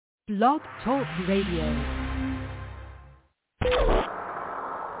Blog Talk Radio.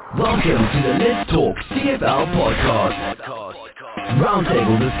 Welcome to the Let's Talk CFL podcast.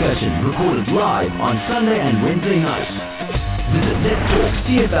 Roundtable discussion recorded live on Sunday and Wednesday nights. Visit Let's Talk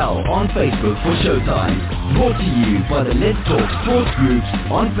CFL on Facebook for showtimes. Brought to you by the Let's Talk Sports Groups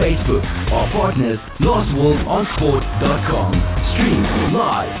on Facebook. Our partners, lastwordonsport.com. Stream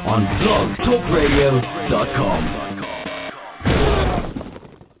live on blogtalkradio.com.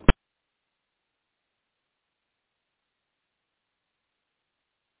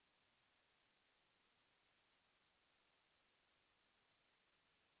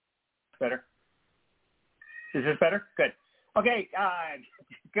 Better. Is this better? Good. Okay.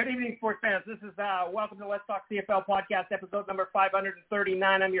 Good evening, sports fans. This is welcome to Let's Talk CFL podcast, episode number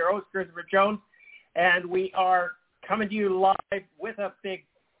 539. I'm your host, Christopher Jones, and we are coming to you live with a big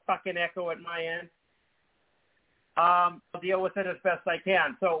fucking echo at my end. I'll deal with it as best I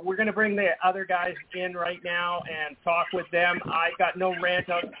can. So we're going to bring the other guys in right now and talk with them. I got no rant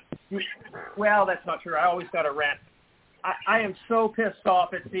out. Well, that's not true. I always got a rant. I am so pissed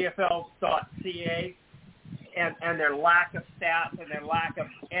off at CFL.ca and their lack of stats and their lack of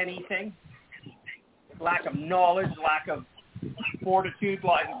anything, lack of knowledge, lack of fortitude.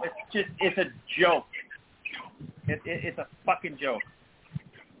 It's a joke. It's a fucking joke.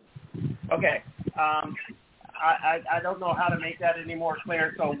 Okay. I don't know how to make that any more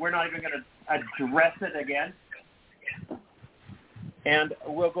clear, so we're not even going to address it again. And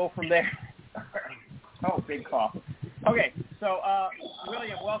we'll go from there. Oh, big cough. Okay, so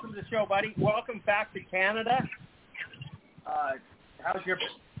William, welcome to the show, buddy. Welcome back to Canada. How's your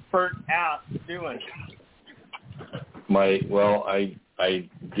burnt ass doing? I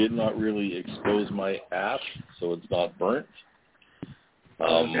did not really expose my ass, so it's not burnt.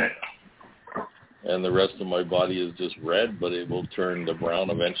 Okay. And the rest of my body is just red, but it will turn to brown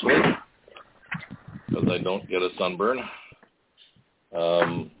eventually because I don't get a sunburn.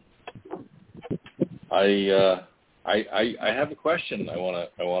 I have a question I want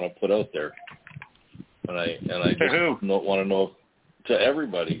to put out there, and I just want to know to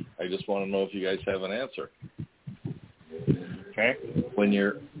everybody. I just want to know if you guys have an answer. Okay. When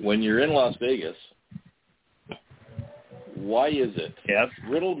you're in Las Vegas, why is it? Yes.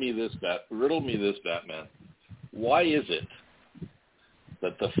 Riddle me this, Batman. Why is it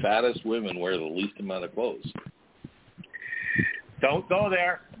that the fattest women wear the least amount of clothes? Don't go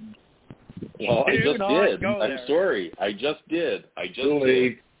there. Well, I just did. I'm sorry. I just did.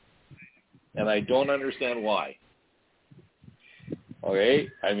 Did. And I don't understand why. Okay?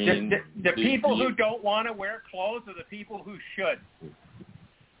 I mean... The people who don't want to wear clothes are the people who should.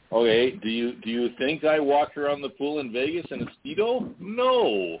 Okay. Do you think I walked around the pool in Vegas in a Speedo?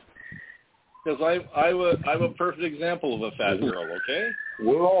 No. Because I'm a perfect example of a fat girl, okay?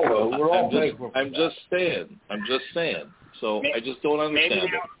 We're all thankful. I'm just saying. So I just don't understand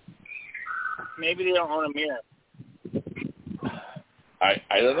it. Maybe they don't own a mirror.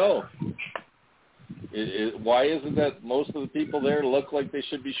 I don't know. Why is it that most of the people there look like they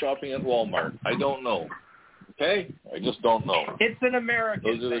should be shopping at Walmart? I don't know. Okay? I just don't know. It's an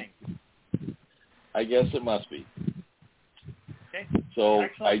American thing. I guess it must be. Okay. So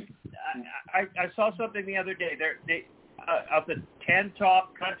actually, I saw something the other day. They of the 10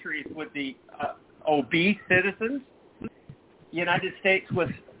 top countries with the obese citizens, the United States was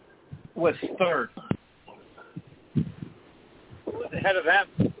third. Who was ahead of them?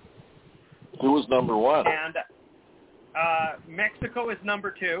 Who was number one? And Mexico is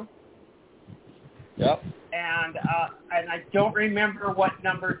number 2. Yep. And I don't remember what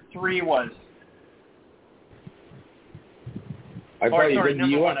number 3 was. I thought you said the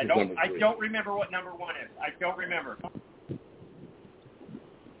U.S. I don't remember what number 1 is. I don't remember.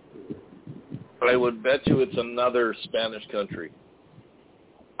 But I would bet you it's another Spanish country.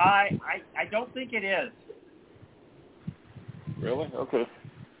 I don't think it is. Really? Okay.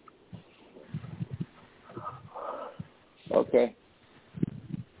 Okay.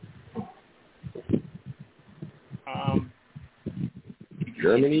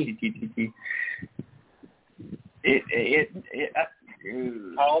 Germany?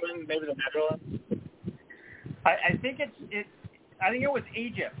 Holland, maybe the Netherlands. I think it was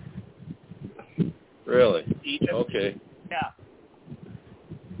Egypt. Really? Egypt. Okay. Yeah.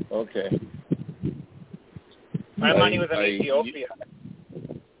 Okay. My money was in Ethiopia.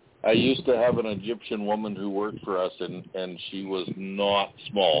 I used to have an Egyptian woman who worked for us, and she was not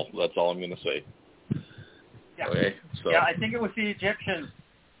small. That's all I'm going to say. Yeah. Okay. So. Yeah, I think it was the Egyptians.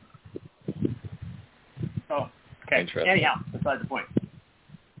 Oh, okay. Interesting. Anyhow, beside the point.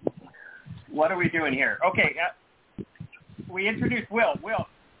 What are we doing here? Okay. We introduced Will. Will,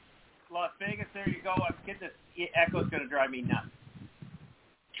 there you go. I'm getting this echo's going to drive me nuts.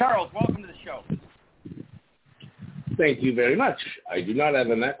 Charles, welcome to the show. Thank you very much. I do not have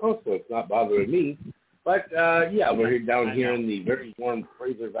an echo, so it's not bothering me. But, yeah, we're here down here in the very warm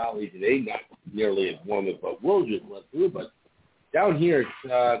Fraser Valley today. Not nearly as warm as what Will just went through, but down here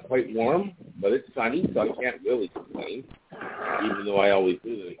it's quite warm, but it's sunny, so I can't really complain, even though I always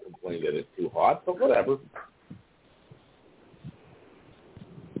do complain that it's too hot, but whatever.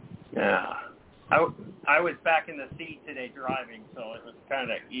 Yeah. I was back in the seat today driving, so it was kind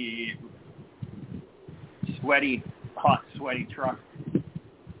of sweaty, hot, sweaty truck.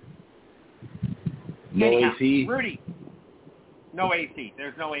 No Anyhow, AC? Rudy. No AC.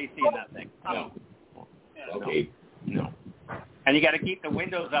 There's no AC in that thing. No. Okay. No. And you got to keep the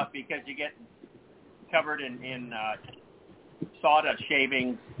windows up because you get covered in sawdust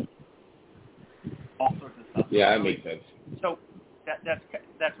shavings, all sorts of stuff. Yeah, that makes sense. So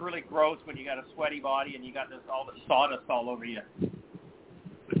that's really gross when you got a sweaty body and you got all the sawdust all over you.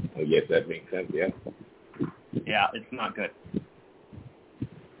 I guess that makes sense, yeah. Yeah, it's not good.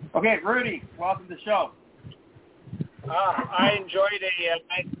 Okay, Rudy, welcome to the show. I enjoyed a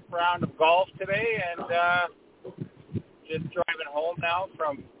nice round of golf today, and just driving home now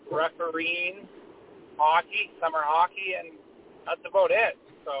from refereeing hockey, summer hockey, and that's about it.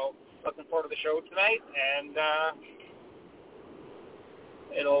 So looking forward to the show tonight, and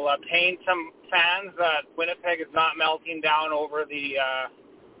it'll pain some fans that Winnipeg is not melting down over the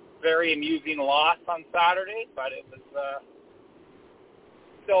very amusing loss on Saturday, but it was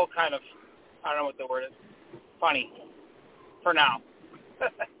still kind of, I don't know what the word is, funny for now.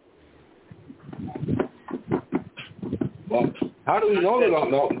 Well, how do we know they're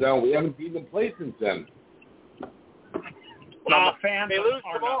not melting down? We haven't seen them play since then. Well, the fans they lose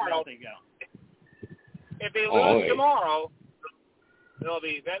are tomorrow. not melting down. If they lose tomorrow, there'll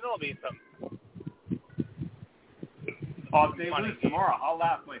be some. Oh, if they lose tomorrow, I'll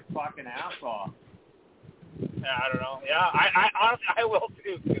laugh my fucking ass off. Yeah, I don't know. Yeah, I honestly, I will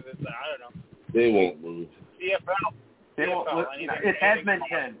too, because it's, I don't know. They won't lose. CFL. They won't lose. It's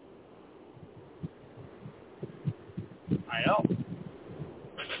Edmonton. I know.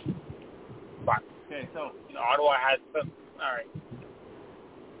 But, okay, so Ottawa has some. All right.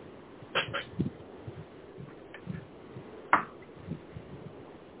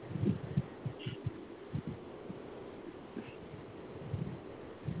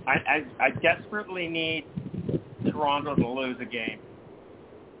 I desperately need Toronto to lose a game.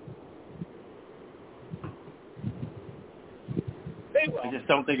 They will. I just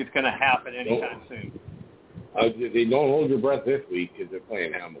don't think it's going to happen anytime soon. They don't hold your breath this week because they're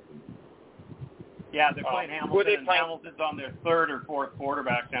playing Hamilton. Yeah, they're playing Hamilton, and Hamilton's on their third or fourth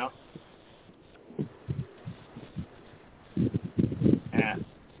quarterback now. And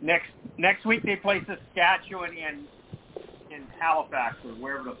next week they play Saskatchewan in Halifax or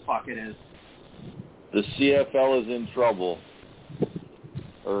wherever the fuck it is. The CFL is in trouble.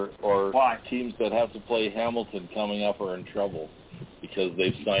 Or Why? Teams that have to play Hamilton coming up are in trouble because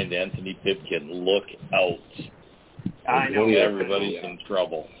they've signed Anthony Pipkin. Look out. I know. Everybody's in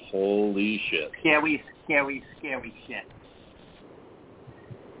trouble. Holy shit. Scary shit.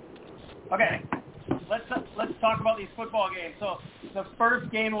 Okay, let's talk about these football games. So the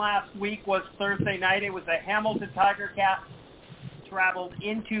first game last week was Thursday night. It was the Hamilton Tiger Cats traveled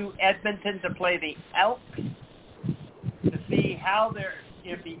into Edmonton to play the Elks to see how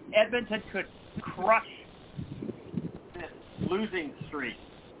if the Edmonton could crush this losing streak.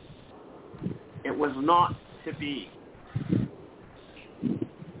 It was not to be.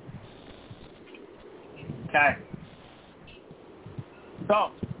 Okay.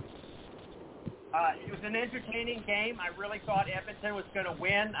 So, it was an entertaining game. I really thought Edmonton was going to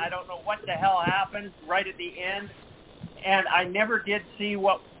win. I don't know what the hell happened right at the end. And I never did see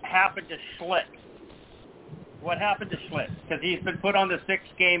what happened to Schlick. What happened to Schlick? Because he's been put on the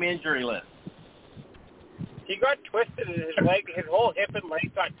 6-game injury list. He got twisted in his leg. His whole hip and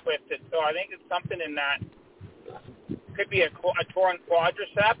leg got twisted. So I think it's something in that. Could be a torn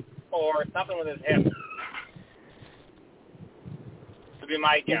quadricep or something with his hip. Would be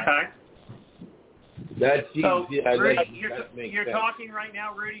my guess. Okay. That seems, so, yeah, Rudy, that makes you're sense. talking right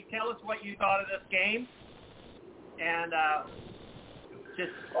now, Rudy. Tell us what you thought of this game. And I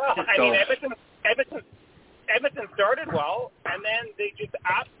mean, Edmonton started well, and then they just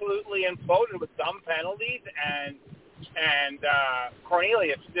absolutely imploded with dumb penalties, and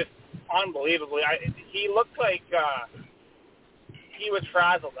Cornelius just unbelievably. He looked like he was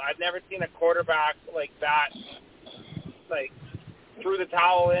frazzled. I've never seen a quarterback like that, like threw the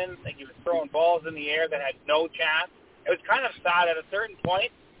towel in, like he was throwing balls in the air that had no chance. It was kind of sad at a certain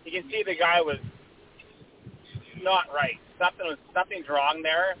point. you can see the guy was not right. Something's wrong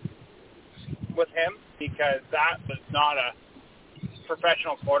there with him, because that was not a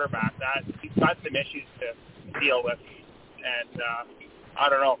professional quarterback. That he's got some issues to deal with, and I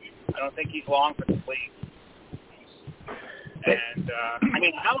don't know. I don't think he's long for the league. And I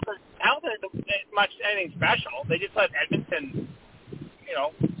mean, Hamilton isn't much anything special. They just let Edmonton,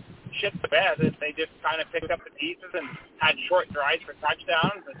 shit the bed. They just kind of picked up the pieces and had short drives for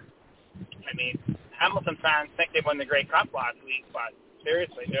touchdowns. And, I mean, Hamilton fans think they won the Grey Cup last week, but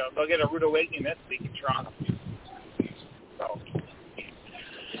seriously, they'll get a rude awakening this week in Toronto.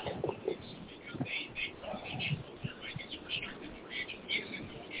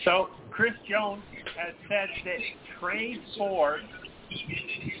 So Chris Jones has said that Trey Ford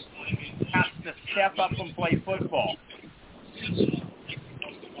has to step up and play football.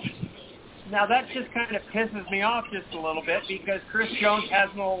 Now that just kind of pisses me off just a little bit, because Chris Jones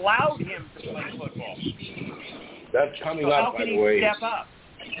hasn't allowed him to play football. That's coming so up, by the way. How can he step up?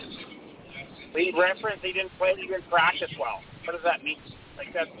 League reference, he didn't practice well. What does that mean?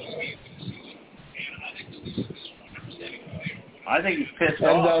 Like that? I think he's pissed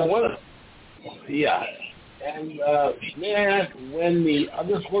off. Yeah. And, when the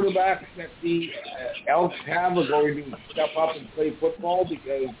other quarterbacks that the Elks have are going to step up and play football,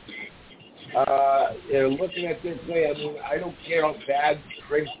 because looking at their play, I mean, I don't care how bad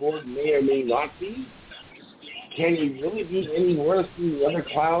Trey Ford may or may not be. Can he really be any worse than the other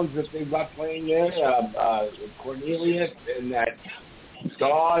clowns that they've got playing there? Cornelius and that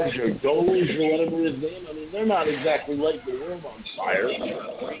Dodge or Doge or whatever his name. I mean, they're not exactly like the world on fire.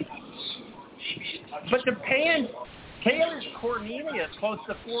 But they're paying Taylor Cornelius close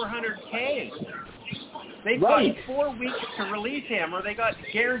to $400K. They've got 4 weeks to release him, or they got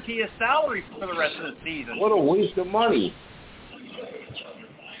to guarantee his salary for the rest of the season. What a waste of money.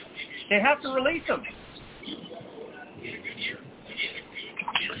 They have to release him.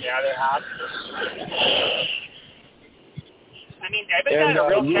 Yeah, they have to. I mean, Edmonton had a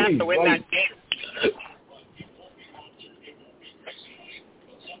real chance to win that game.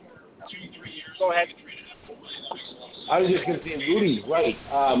 Go ahead. I was just going to say, Rudy's right.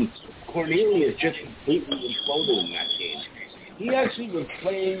 Cornelius just completely imploded in that game. He actually was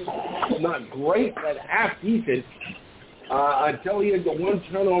playing not great, but half decent until he had the one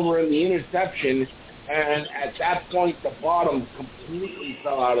turnover and the interception, and at that point, the bottom completely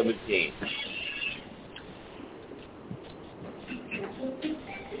fell out of his game.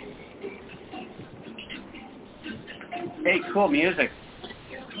 Hey, cool music.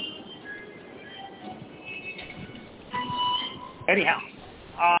 Anyhow,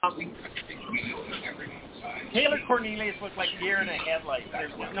 Taylor Cornelius looked like deer in a headlight.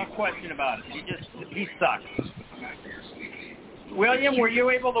 There's no question about it. He sucks. William, were you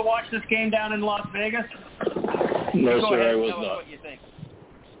able to watch this game down in Las Vegas? No, Go sir, ahead I and was tell us not. what you think.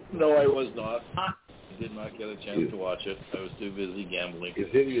 No, I was not. I did not get a chance to watch it. I was too busy gambling.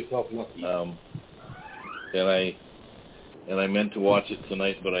 Consider yourself lucky. And I meant to watch it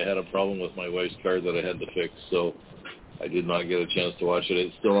tonight, but I had a problem with my wife's car that I had to fix, so I did not get a chance to watch it.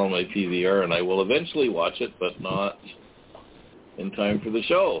 It's still on my PVR, and I will eventually watch it, but not in time for the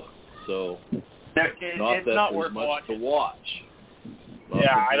show. So, It's not worth much watching. to watch.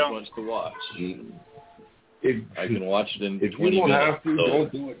 I don't. Much to watch. I can watch it in 20 minutes. If you don't have to,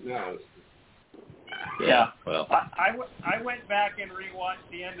 don't do it now. Yeah. Well, I went back and rewatched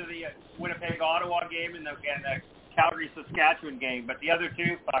the end of the Winnipeg-Ottawa game and the Calgary-Saskatchewan game, but the other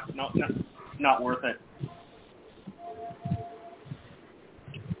two, not worth it.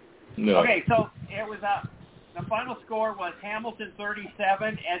 no. Okay, so it was the final score was Hamilton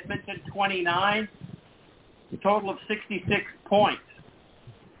 37, Edmonton 29, total of 66 points.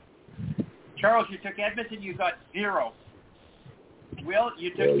 Charles, you took Edmonton, you got 0. Will,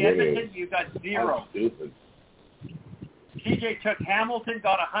 you took Edmonton, you got 0. TJ took Hamilton,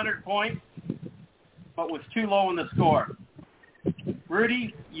 got 100 points, but was too low in the score.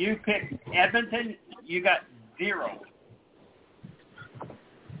 Rudy, you picked Edmonton, you got 0.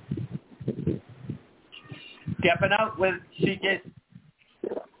 Stepping out with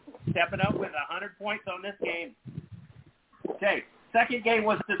 100 points on this game. Okay, second game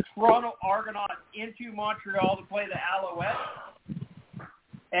was the Toronto Argonauts into Montreal to play the Alouettes.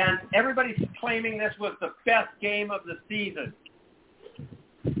 And everybody's claiming this was the best game of the season.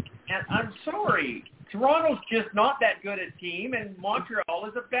 And I'm sorry, Toronto's just not that good a team, and Montreal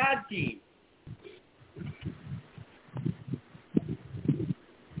is a bad team.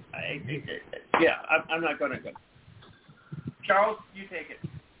 I'm not going to go. Charles, you take it.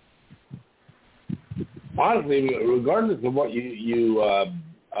 Honestly, regardless of what you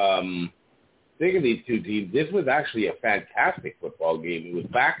think of these two teams, this was actually a fantastic football game. It was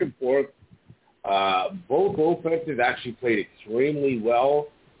back and forth. Both offenses actually played extremely well.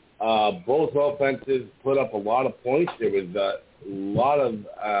 Both offenses put up a lot of points. There was a lot of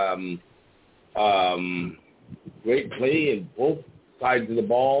great play in both sides of the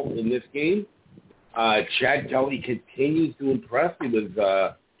ball in this game. Chad Kelly continues to impress. He was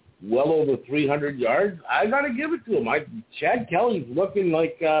well over 300 yards. I got to give it to him. Chad Kelly's looking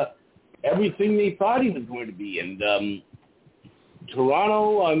like everything they thought he was going to be. And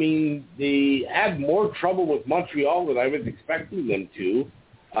Toronto, I mean, they had more trouble with Montreal than I was expecting them to.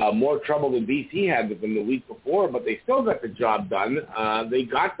 More trouble than BC had with them the week before, but they still got the job done. They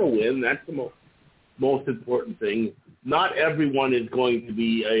got the win. That's the most important thing. Not everyone is going to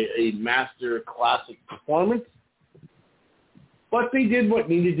be a master classic performance, but they did what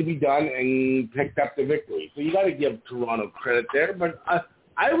needed to be done and picked up the victory. So you got to give Toronto credit there. But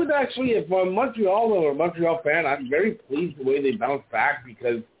I would actually, if I'm Montreal or a Montreal fan, I'm very pleased the way they bounced back,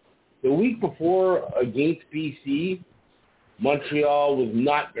 because the week before against BC, Montreal was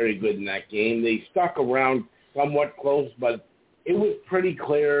not very good in that game. They stuck around somewhat close, but it was pretty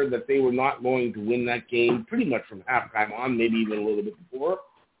clear that they were not going to win that game pretty much from halftime on, maybe even a little bit before.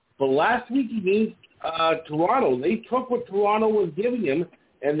 But last week against Toronto, they took what Toronto was giving them,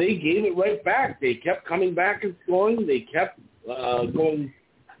 and they gave it right back. They kept coming back and scoring. They kept going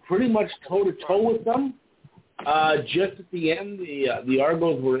pretty much toe-to-toe with them. Just at the end, the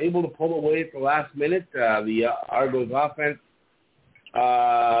Argos were able to pull away at the last minute. The Argos offense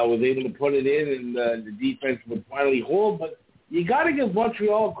was able to put it in, and the defense would finally hold. But you got to give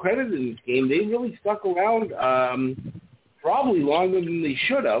Montreal credit in this game. They really stuck around probably longer than they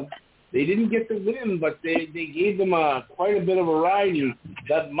should have. They didn't get the win, but they gave them quite a bit of a ride, and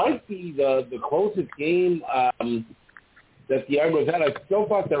that might be the closest game that the Argos had. I still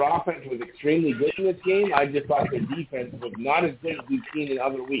thought their offense was extremely good in this game. I just thought their defense was not as good as we've seen in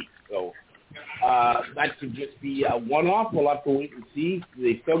other weeks. So that could just be a one-off. We'll have to wait and see.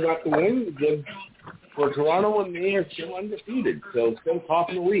 They still got the win. Good for Toronto, and they are still undefeated, so still top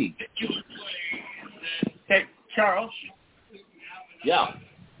of the league. Okay, Charles. Yeah.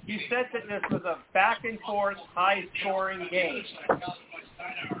 You said that this was a back-and-forth, high-scoring game.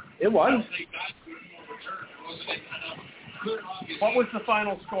 It was. What was the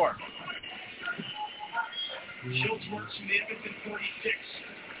final score? You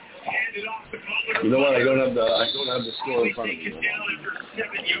know what? I don't have the score in front of me.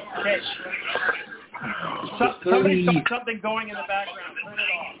 Okay. Something going in the background. Turn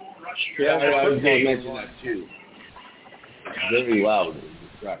it off. Yeah, I was going to mention that too. Very loud.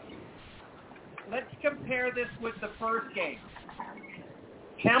 Let's compare this with the first game.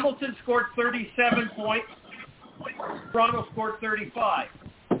 Hamilton scored 37 points. Toronto scored 35.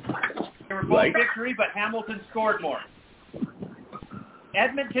 They were both victory, but Hamilton scored more.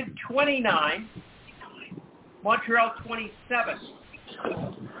 Edmonton 29. Montreal 27.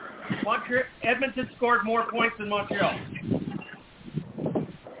 Edmonton scored more points than Montreal.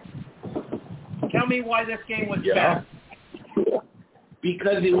 Tell me why this game was better.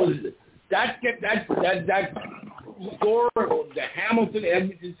 Because it was that score, the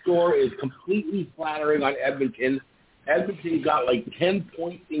Hamilton-Edmonton score is completely flattering on Edmonton. Edmonton got like 10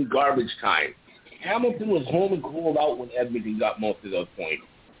 points in garbage time. Hamilton was home and cooled out when Edmonton got most of those points.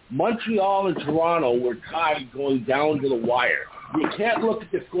 Montreal and Toronto were tied going down to the wire. You can't look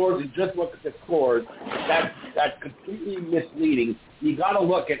at the scores and just look at the scores. That's completely misleading. You got to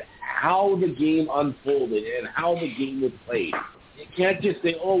look at how the game unfolded and how the game was played. You can't just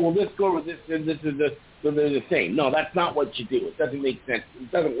say, oh, well, this score was this and this is this, so they're the same. No, that's not what you do. It doesn't make sense. It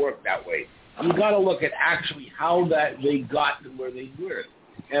doesn't work that way. You got to look at actually how that they got to where they were.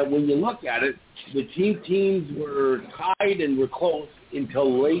 And when you look at it, the teams were tied and were close until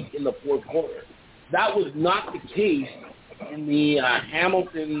late in the fourth quarter. That was not the case in the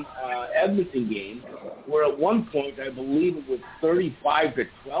Hamilton-Edmonton game, where at one point, I believe it was 35-12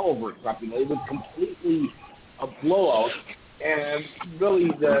 or something. It was completely a blowout. And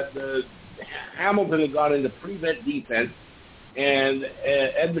really, the Hamilton had gone into prevent defense, and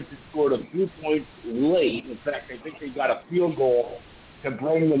Edmonton scored a few points late. In fact, I think they got a field goal to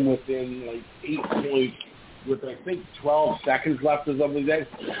bring them within like 8 points with, I think, 12 seconds left or something. The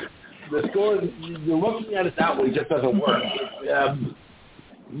score, you're looking at it that way, just doesn't work.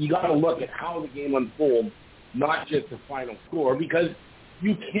 You got to look at how the game unfolds, not just the final score, because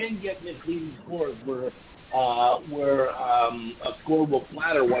you can get misleading scores where a score will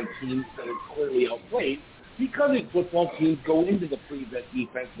flatter one team that is clearly outplayed, because football teams go into the prevent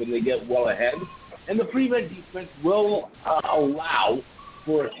defense when they get well ahead, and the prevent defense will allow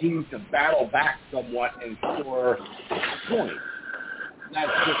for a team to battle back somewhat and score points.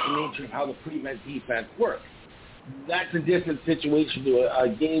 That's just the nature of how the prevent defense works. That's a different situation to a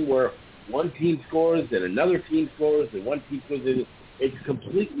game where one team scores and another team scores and one team scores. It's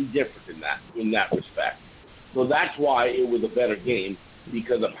completely different in that respect. So that's why it was a better game,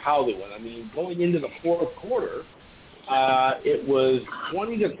 because of how they went. I mean, going into the fourth quarter, it was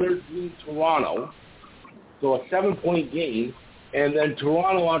 20-13 Toronto, so a 7-point game, and then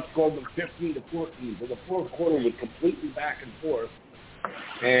Toronto outscored them 15-14. So the fourth quarter was completely back and forth.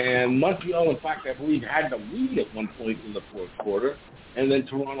 And Montreal, in fact, I believe, had the lead at one point in the fourth quarter, and then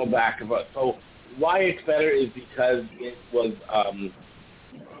Toronto back and forth. So why it's better is because it was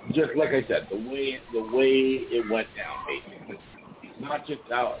just like I said, the way it went down, basically, not just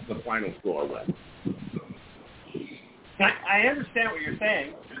how the final score went. I understand what you're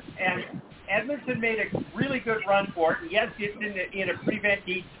saying, and Edmonton made a really good run for it. And yes, it's in a prevent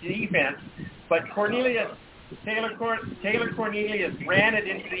defense, but Taylor Cornelius ran it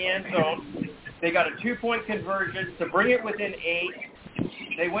into the end zone. They got a 2-point conversion to bring it within 8.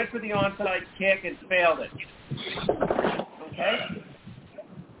 They went for the onside kick and failed it. Okay?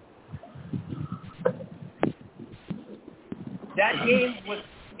 That game was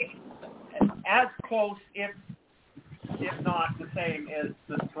as close, if not the same, as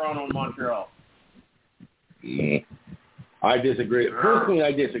the Toronto and Montreal. I disagree. Personally,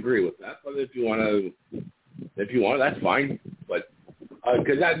 I disagree with that. But if you want, that's fine. But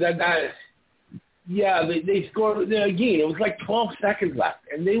because they scored again. It was like 12 seconds left,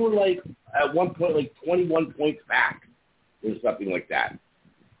 and they were like at one point like 21 points back, or something like that.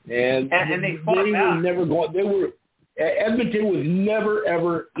 And they fought back. Were never going. Edmonton was never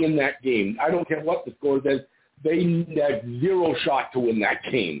ever in that game. I don't care what the score says. They had zero shot to win that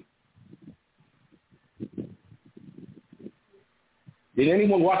game. Did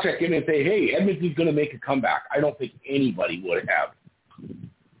anyone watch that game and say, hey, Edmonton's going to make a comeback? I don't think anybody would have.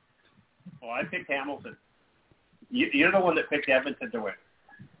 Well, I picked Hamilton. You're the one that picked Edmonton to win.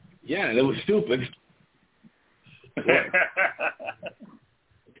 Yeah, and it was stupid.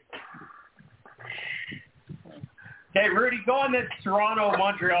 Okay, Rudy, go on this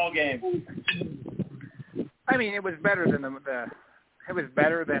Toronto-Montreal game. I mean, it was better than the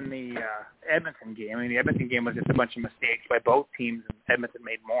Edmonton game. I mean, the Edmonton game was just a bunch of mistakes by both teams, and Edmonton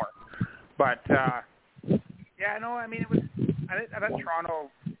made more. But I thought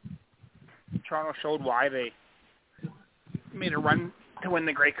Toronto showed why they made a run to win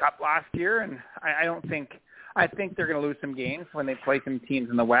the Grey Cup last year, and I think they're going to lose some games when they play some teams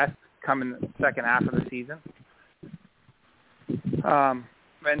in the West come in the second half of the season.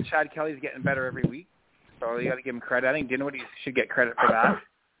 And Chad Kelly's getting better every week, so you got to give him credit. I think Dinwiddie should get credit for that.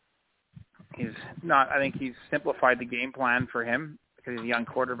 I think he's simplified the game plan for him because he's a young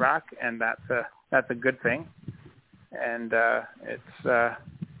quarterback, and that's a good thing. And it's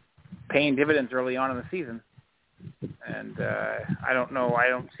paying dividends early on in the season. And I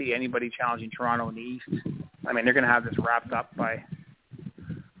don't see anybody challenging Toronto in the East. I mean, they're going to have this wrapped up by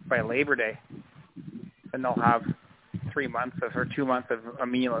Labor Day, and they'll have 2 months of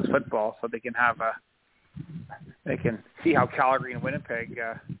meaningless football, so they can see how Calgary and Winnipeg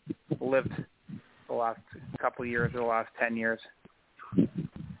lived the last couple of years, or the last 10 years.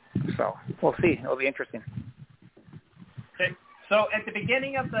 So we'll see. It'll be interesting. Okay. So at the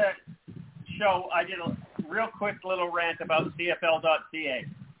beginning of the show, I did a real quick little rant about CFL.ca,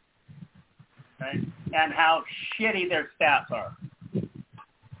 okay, and how shitty their stats are.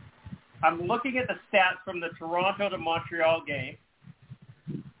 I'm looking at the stats from the Toronto to Montreal game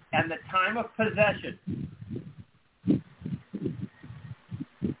and the time of possession.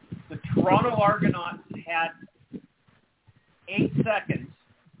 The Toronto Argonauts had 8 seconds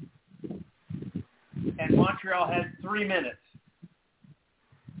and Montreal had 3 minutes.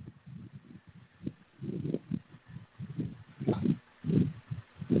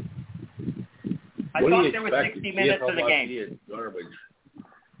 I thought there was 60 minutes of the game. Garbage.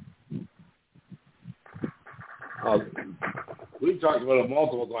 We've talked about it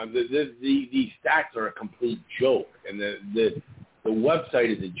multiple times. The stats are a complete joke, and the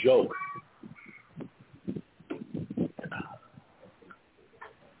website is a joke.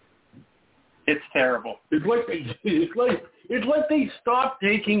 It's terrible. It's like they stopped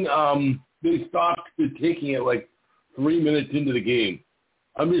taking it like 3 minutes into the game.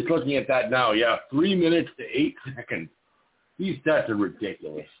 I'm just looking at that now. Yeah, 3 minutes to 8 seconds. These stats are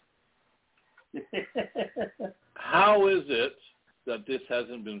ridiculous. How is it that this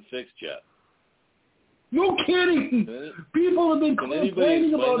hasn't been fixed yet? No kidding. People have been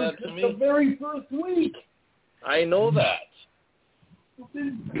complaining about it since the very first week. I know that.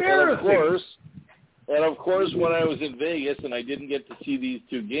 Embarrassing. And of course, when I was in Vegas and I didn't get to see these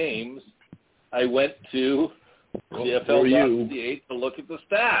two games, I went to CFL.ca to look at the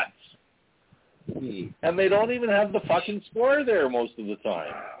stats. And they don't even have the fucking score there most of the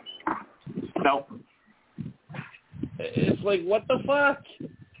time. No. It's like, what the fuck?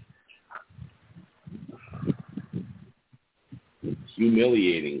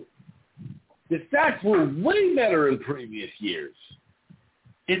 Humiliating. The stats were way better in previous years.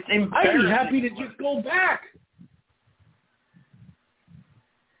 It's I'd embarrassing. be happy to just go back.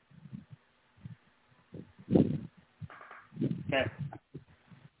 Okay.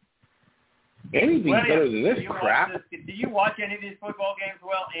 Anything's better than this crap. Did you watch any of these football games?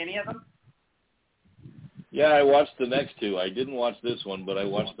 Well, any of them? Yeah, I watched the next two. I didn't watch this one, but I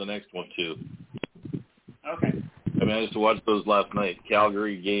watched the next one too. Okay. I managed to watch those last night,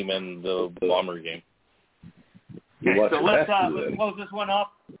 Calgary game and the Bomber game. Okay, so let's close this one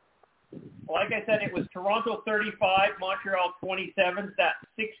up. Like I said, it was Toronto 35, Montreal 27. That's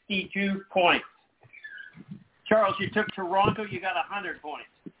 62 points. Charles, you took Toronto, you got 100 points.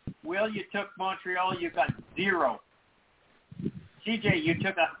 Will, you took Montreal, you got 0. CJ, you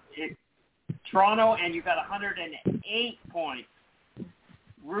took Toronto, and you got 108 points.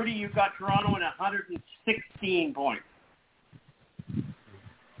 Rudy, you got Toronto and 116 points.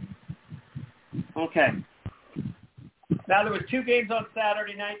 Okay. Now, there was two games on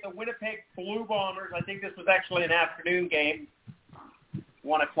Saturday night. The Winnipeg Blue Bombers, I think this was actually an afternoon game,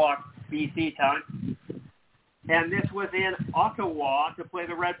 1 o'clock BC time. And this was in Ottawa to play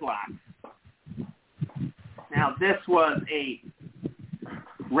the Red Blacks. Now, this was a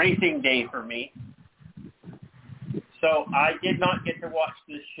racing day for me. So I did not get to watch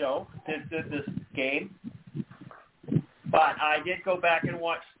this game. But I did go back and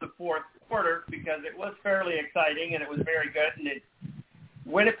watch the fourth quarter because it was fairly exciting and it was very good. And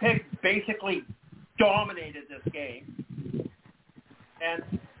Winnipeg basically dominated this game and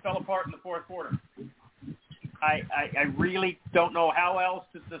fell apart in the fourth quarter. I really don't know how else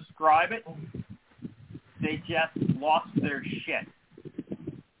to describe it. They just lost their shit.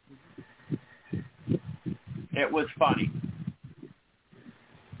 It was funny.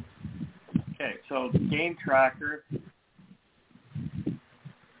 Okay, so game tracker.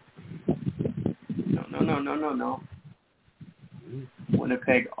 No.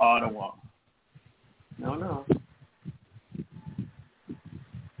 Winnipeg, Ottawa. No.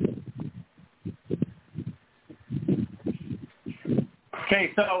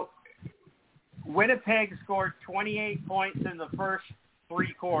 Okay, so Winnipeg scored 28 points in the first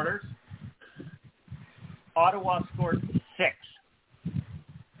 3 quarters. Ottawa scored 6.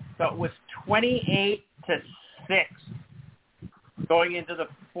 So it was 28-6 going into the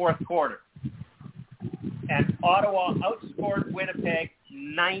fourth quarter. And Ottawa outscored Winnipeg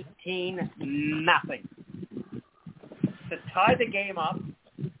 19-0. To tie the game up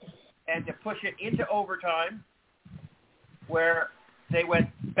and to push it into overtime, where they went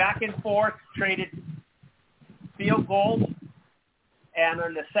back and forth, traded field goals, and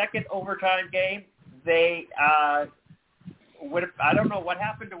in the second overtime game, they, I don't know what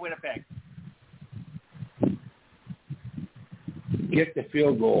happened to Winnipeg. Get the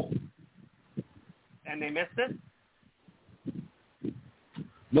field goal. And they missed it?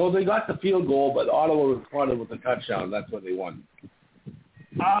 No, they got the field goal, but Ottawa responded with a touchdown. That's what they won.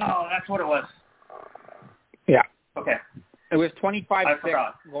 Oh, that's what it was. Yeah. Okay. It was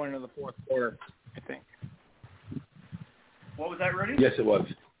 25-6 going into the fourth quarter, I think. What was that, Rudy? Yes, it was.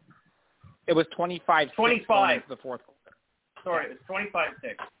 It was 25-6 going into the fourth quarter. Sorry, it was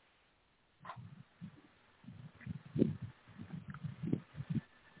 25-6.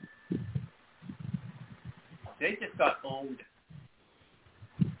 They just got owned.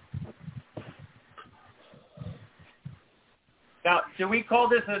 Now, do we call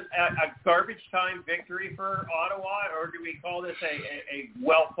this a garbage time victory for Ottawa, or do we call this a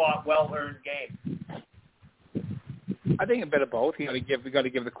well-fought, well-earned game? I think a bit of both. We got to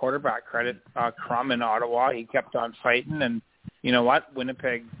give the quarterback credit. Crum in Ottawa, he kept on fighting, and you know what?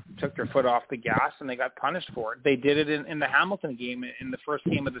 Winnipeg took their foot off the gas, and they got punished for it. They did it in the Hamilton game in the first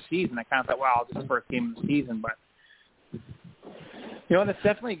game of the season. I kind of thought, wow, this is the first game of the season, but you know, this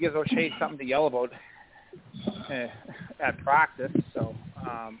definitely gives O'Shea something to yell about at practice. So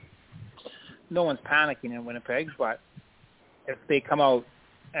no one's panicking in Winnipeg, but if they come out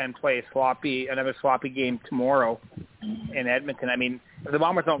and play another sloppy game tomorrow in Edmonton, I mean, if the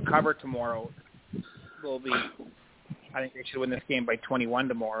Bombers don't cover tomorrow, I think they should win this game by 21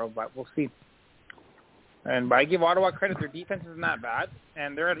 tomorrow, but we'll see. But I give Ottawa credit; their defense isn't that bad,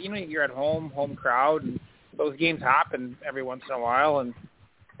 and you're at home crowd, and those games happen every once in a while, and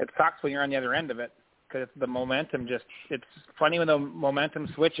it sucks when you're on the other end of it because the momentum it's funny when the momentum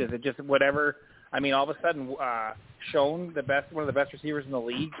switches. It just whatever. I mean, all of a sudden, Schoen, one of the best receivers in the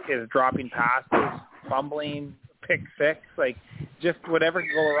league, is dropping passes, fumbling, pick six, like just whatever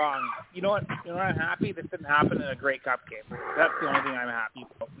can go wrong. You know what? You know what I'm happy? This didn't happen in a Grey Cup game. That's the only thing I'm happy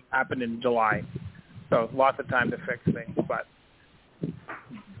about. It happened in July. So lots of time to fix things, but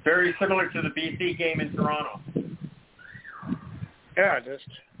very similar to the BC game in Toronto. Yeah, just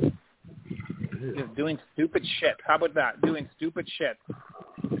doing stupid shit. How about that? Doing stupid shit,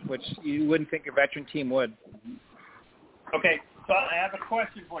 which you wouldn't think a veteran team would. Okay, so I have a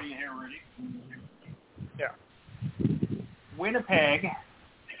question for you here, Rudy. Yeah. Winnipeg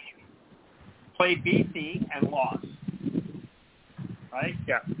played BC and lost, right?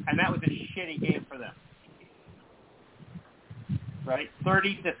 Yeah. And that was a shitty game for them, right?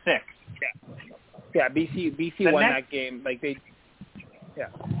 30-6. Yeah. BC won that game. Like they. Yeah.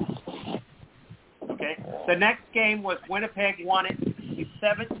 Okay. The next game was Winnipeg won it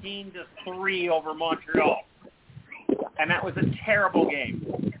 17-3 over Montreal, and that was a terrible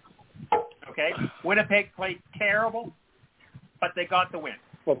game. Okay. Winnipeg played terrible, but they got the win.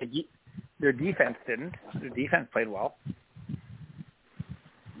 Well, their defense didn't. Their defense played well.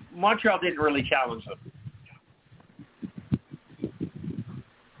 Montreal didn't really challenge them.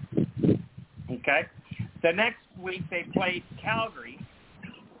 Okay. The next week they played Calgary,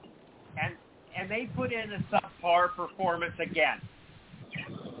 and they put in a subpar performance again.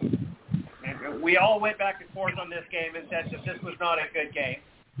 And we all went back and forth on this game and said that this was not a good game.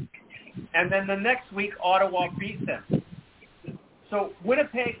 And then the next week, Ottawa beat them. So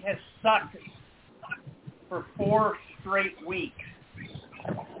Winnipeg has sucked for 4 straight weeks.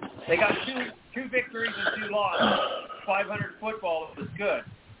 They got two victories and 2 losses. 500 football was good.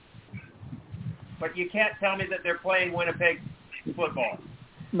 But you can't tell me that they're playing Winnipeg football.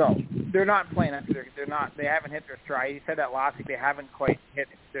 No, they're not playing up to they're not. They haven't hit their stride. You said that last week. They haven't quite hit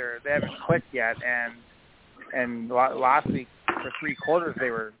they haven't clicked yet. And last week for 3 quarters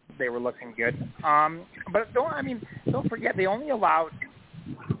they were looking good. But don't forget they only allowed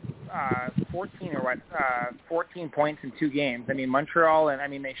 14 points in 2 games. I mean Montreal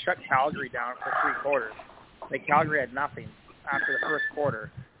they shut Calgary down for 3 quarters. Calgary had nothing after the first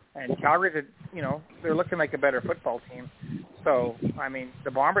quarter. And Calgary's, they're looking like a better football team. So,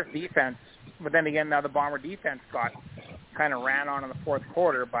 the Bombers' defense, but then again, now the Bomber defense kind of ran on in the fourth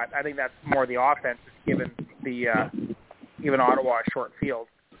quarter, but I think that's more the offense given Ottawa a short field.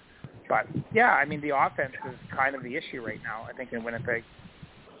 But, yeah, the offense is kind of the issue right now, I think, in Winnipeg.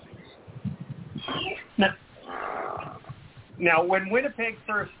 Now, when Winnipeg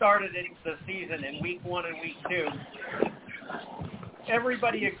first started the season in week 1 and week 2,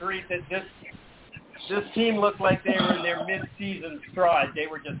 everybody agreed that this team looked like they were in their mid-season stride. They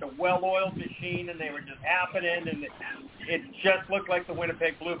were just a well-oiled machine, and they were just happening, and it just looked like the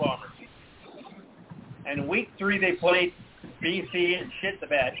Winnipeg Blue Bombers. And week 3, they played BC and shit the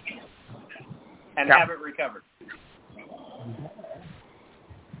bed and haven't recovered.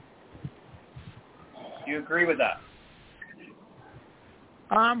 Do you agree with that?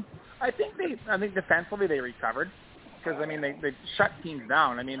 I think defensively they recovered. Because they shut teams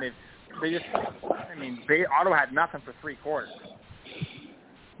down. Ottawa had nothing for 3 quarters.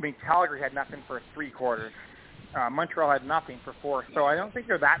 Calgary had nothing for 3 quarters. Montreal had nothing for 4. So I don't think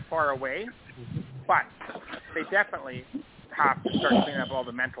they're that far away, but they definitely have to start cleaning up all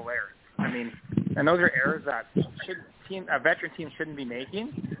the mental errors. And those are errors that a veteran team shouldn't be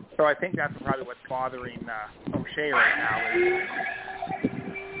making. So I think that's probably what's bothering O'Shea right now.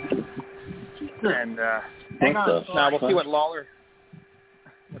 And hang on. Now we'll see what Lawler.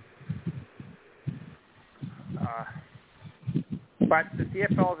 But the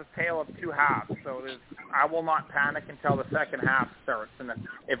CFL is a tale of 2 halves, so I will not panic until the second half starts. And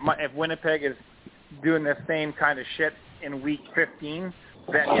if Winnipeg is doing the same kind of shit in week 15,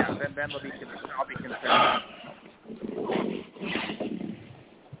 then I'll be concerned.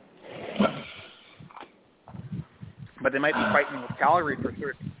 But they might be fighting with Calgary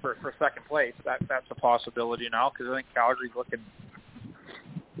for second place. That's a possibility now because I think Calgary's looking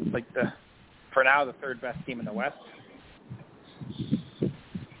like for now the 3rd best team in the West.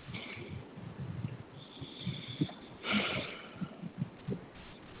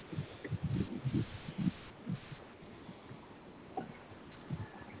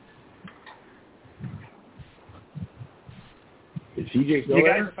 Is CJ still you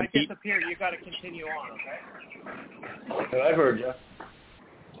there? guys, if I disappear, you got to continue on, okay? I've heard you.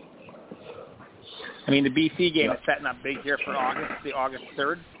 The BC game is setting up big here for August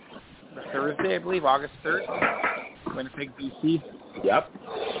 3rd. the Thursday, I believe, August 3rd, Winnipeg, BC. Yep.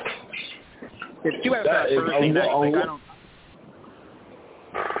 It's too bad it's not Thursday night. Like, I don't...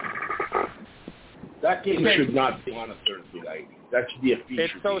 That game should not be on a Thursday night. That should be a feature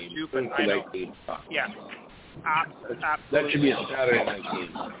It's so game. stupid. Thursday I know. night game. Yeah. Absolutely. That should be a Saturday night game.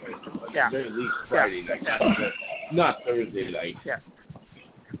 Yeah. At the very least Friday night. Yeah. Not Thursday night. Yeah.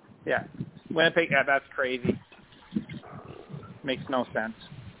 Yeah. Winnipeg, yeah, that's crazy. Makes no sense.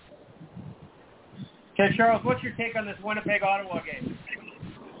 Okay, Charles, what's your take on this Winnipeg-Ottawa game?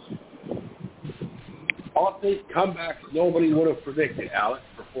 Offense comebacks nobody would have predicted, Alex,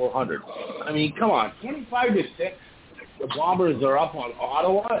 for 400. I mean, come on, 25-6. The Bombers are up on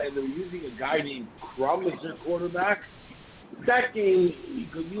Ottawa, and they're using a guy named Crum as their quarterback. That game,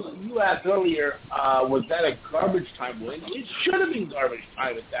 you asked earlier, was that a garbage time win? It should have been garbage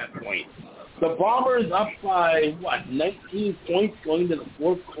time at that point. The Bombers up by, 19 points going to the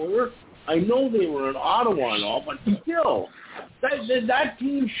fourth quarter? I know they were in Ottawa and all, but still, that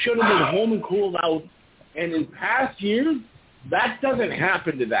team should have been home and cooled out. And in past years, that doesn't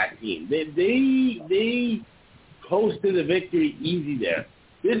happen to that team. They posted a victory easy there.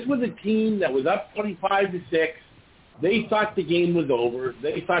 This was a team that was up 25-6. They thought the game was over.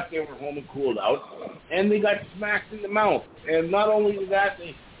 They thought they were home and cooled out, and they got smacked in the mouth. And not only that,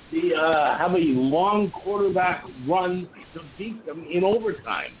 they have a long quarterback run to beat them in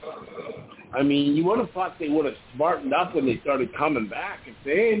overtime. I mean, you would have thought they would have smartened up when they started coming back and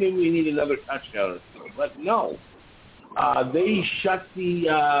say, hey, maybe we need another touchdown. But no, they shut the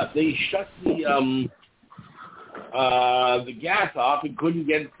gas off and couldn't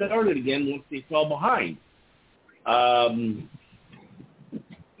get started again once they fell behind. That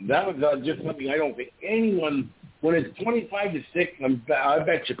was just something I don't think anyone. When it's 25-6, I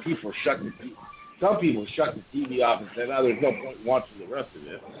bet you some people shut the TV off and said, "Oh, there's no point watching the rest of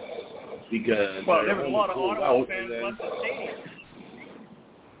it," because there was a lot of Ottawa fans left the stadium.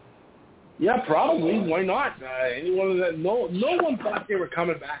 Yeah, probably. Why not? No one thought they were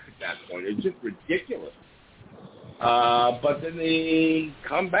coming back at that point. It's just ridiculous. But then they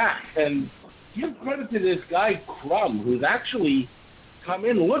come back, and give credit to this guy Crum, who's actually come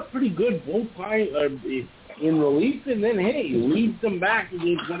in and looked pretty good both times in relief, and then leads them back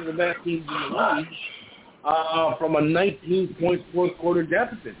against one of the best teams in the league from a 19-point fourth quarter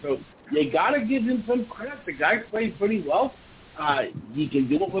deficit. So you got to give him some credit. The guy played pretty well. He can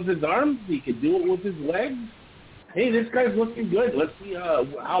do it with his arms. He can do it with his legs. Hey, this guy's looking good. Let's see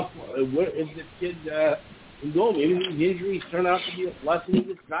if this kid can go. Maybe these injuries turn out to be a blessing in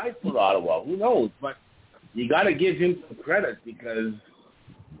disguise for Ottawa. Who knows? But you got to give him some credit because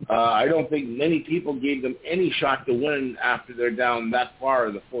I don't think many people gave them any shot to win after they're down that far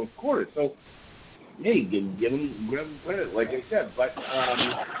in the fourth quarter. So, hey, give them credit, like I said. But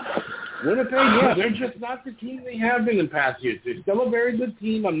Winnipeg, they're just not the team they have been in past years. They're still a very good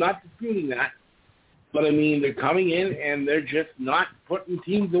team. I'm not disputing that. But, I mean, they're coming in and they're just not putting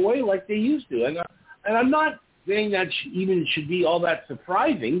teams away like they used to. And I'm not saying that even should be all that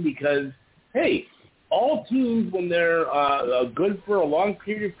surprising because, hey, all teams, when they're good for a long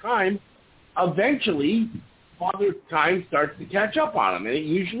period of time, eventually Father Time starts to catch up on them, and it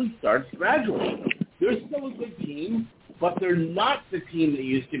usually starts gradually. They're still a good team, but they're not the team they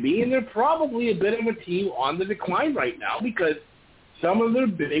used to be, and they're probably a bit of a team on the decline right now because some of their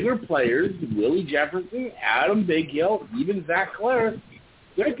bigger players, Willie Jefferson, Adam Bighill, even Zach Claris,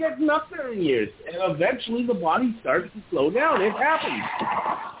 they're getting up there in years, and eventually the body starts to slow down. It happens.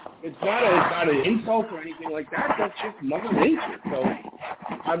 It's not an insult or anything like that. That's just Mother Nature. So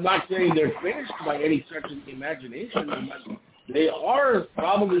I'm not saying they're finished by any stretch of the imagination, but they are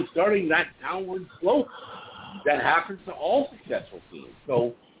probably starting that downward slope that happens to all successful teams.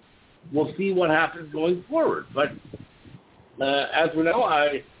 So we'll see what happens going forward. But as we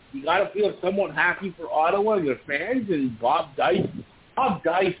know, you got to feel somewhat happy for Ottawa and their fans and Bob Dice. Bob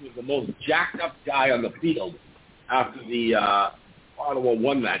Dice was the most jacked up guy on the field after the Ottawa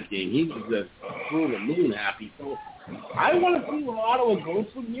won that game. He was just through the moon happy. So I want to see where Ottawa goes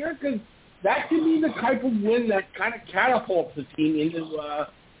from here because that could be the type of win that kind of catapults the team into a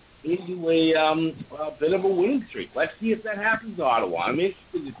bit of a winning streak. Let's see if that happens to Ottawa. I'm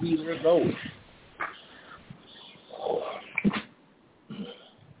interested to see where it goes.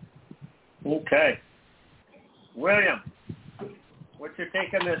 Okay. William, what's your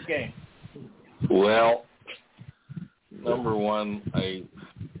take on this game? Well, number one,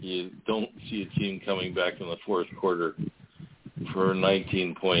 you don't see a team coming back in the fourth quarter for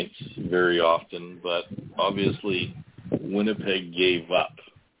 19 points very often, but obviously Winnipeg gave up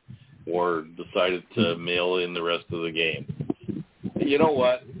or decided to mail in the rest of the game. You know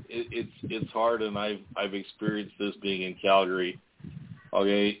what? it's hard, and I've experienced this being in Calgary.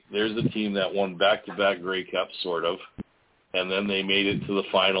 Okay, there's a team that won back-to-back Grey Cups, sort of, and then they made it to the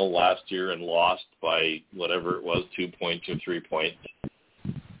final last year and lost by whatever it was, 2 points or 3 points.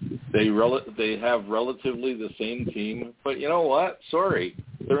 They have relatively the same team, but you know what? Sorry,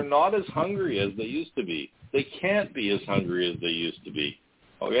 they're not as hungry as they used to be. They can't be as hungry as they used to be,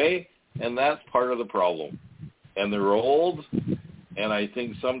 okay? And that's part of the problem. And they're old, and I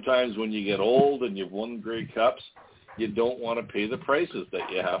think sometimes when you get old and you've won Grey Cups, you don't want to pay the prices that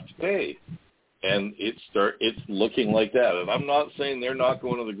you have to pay. And it's looking like that. And I'm not saying they're not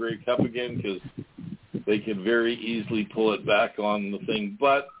going to the Grey Cup again, because they could very easily pull it back on the thing.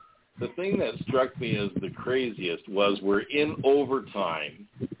 But the thing that struck me as the craziest was we're in overtime,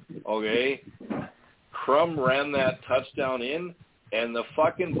 okay? Crum ran that touchdown in, and the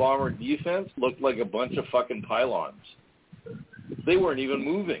fucking Bomber defense looked like a bunch of fucking pylons. They weren't even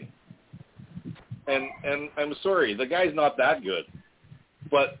moving. And I'm sorry, the guy's not that good.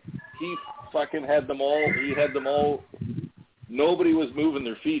 But he fucking had them all. He had them all. Nobody was moving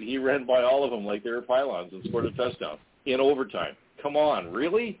their feet. He ran by all of them like they were pylons and scored a touchdown in overtime. Come on,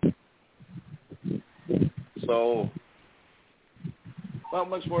 really? So, not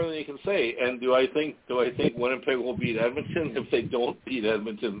much more than you can say. And do I think Winnipeg will beat Edmonton? If they don't beat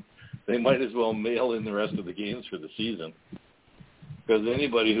Edmonton, they might as well mail in the rest of the games for the season. Because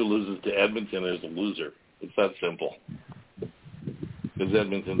anybody who loses to Edmonton is a loser. It's that simple. Because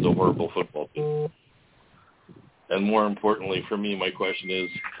Edmonton's a horrible football team. And more importantly for me, my question is,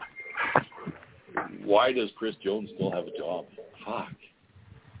 why does Chris Jones still have a job? Fuck.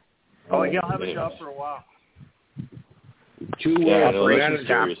 Oh, he'll have a job for a while. I know, that's the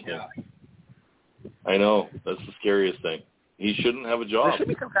scariest thing. I know, that's the scariest thing. He shouldn't have a job.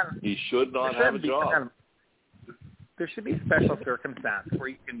 He should not have a job. There should be special circumstance where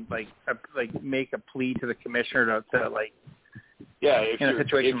you can like make a plea to the commissioner to like. Yeah, if your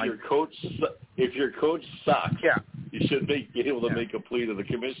coach sucks, you should be able to make a plea to the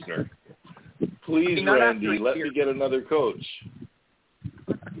commissioner. Please, Randy, let me get another coach.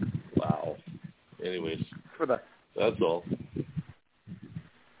 Wow. Anyways, that's all.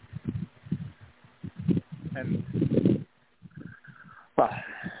 And well,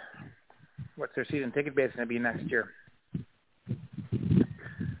 what's their season ticket base going to be next year?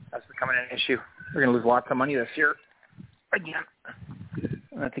 That's becoming an issue. We're going to lose lots of money this year again.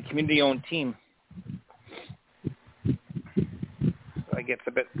 And that's a community-owned team. So it gets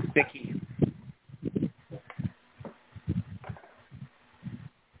a bit sticky.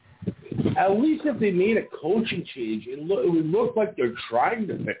 At least if they made a coaching change, it would look like they're trying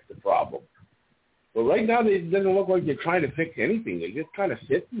to fix the problem. But right now, it doesn't look like they're trying to fix anything. They're just kind of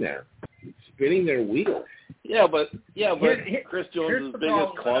sitting there, spinning their wheels. Yeah, but Chris Jones'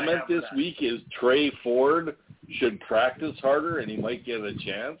 biggest comment this week is Trey Ford should practice harder and he might get a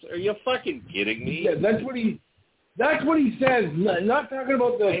chance. Are you fucking kidding me? Yeah, that's what he says. Not talking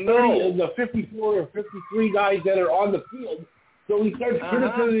about the 54 or 53 guys that are on the field. So he starts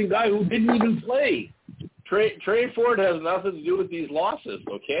criticizing a guy who didn't even play. Trey Ford has nothing to do with these losses,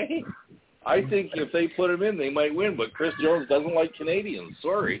 okay? I think if they put him in, they might win. But Chris Jones doesn't like Canadians.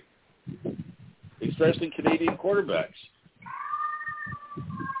 Sorry. Especially Canadian quarterbacks.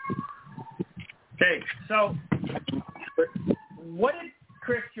 Okay, so what did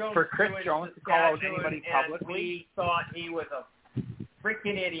Chris Jones for Chris Jones to call out anybody publicly? We thought he was a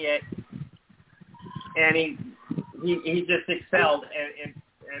freaking idiot, and he just excelled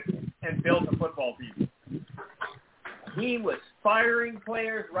and built a football team. He was firing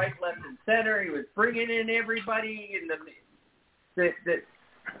players right, left, and center. He was bringing in everybody, and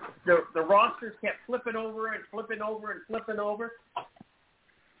the rosters kept flipping over and flipping over and flipping over.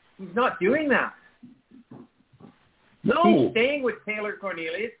 He's not doing that. No. He's staying with Taylor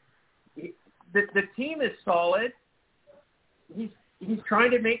Cornelius. The team is solid. He's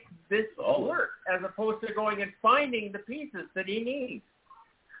trying to make this work as opposed to going and finding the pieces that he needs.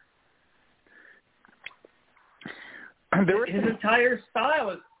 His entire style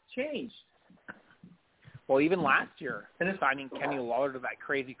has changed. Well, even last year, signing Kenny Lawler to that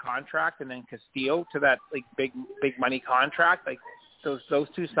crazy contract and then Castillo to that like big money contract, like those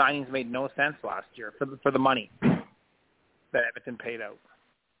two signings made no sense last year for the money that Edmonton paid out.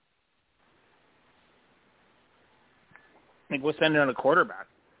 Like, we'll send it on a quarterback.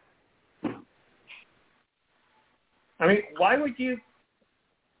 I mean, why would you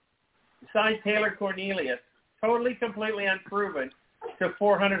sign Taylor Cornelius, totally, completely unproven, to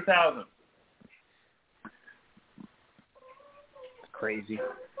 $400,000? Crazy.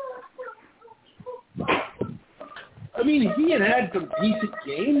 I mean, he had some decent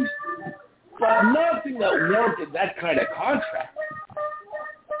games, but nothing that warranted that kind of contract.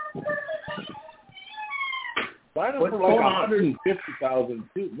 Sign him for like $150,000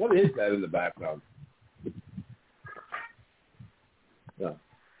 too. What is that in the background? Yeah.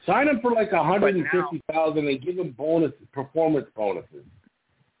 Sign him for like $150,000 and give him performance bonuses.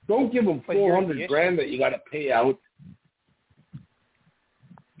 Don't give him $400,000 that you got to pay out.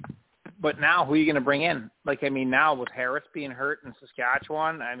 But now, who are you going to bring in? Like, I mean, now with Harris being hurt in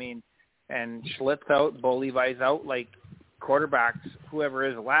Saskatchewan, I mean, and Schlitz out, Bo Levi's out, like, quarterbacks, whoever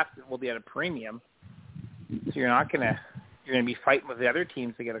is left will be at a premium. So you're going to be fighting with the other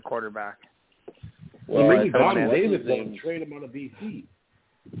teams to get a quarterback. Well, maybe Don Davis will trade him out of BC.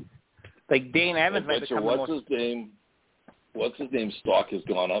 Like Dane Evans might become What's his name? Stock has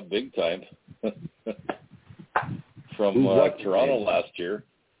gone up big time from Toronto last year.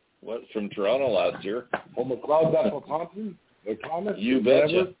 From Toronto last year? Oh, McLeod Thompson or Thomas? You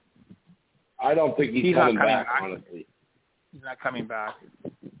betcha. I don't think he's coming back, honestly. He's not coming back.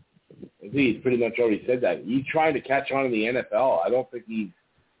 He's pretty much already said that. He's trying to catch on in the NFL. I don't think he's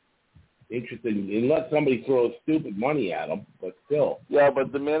interested unless somebody throws stupid money at him, but still. Yeah,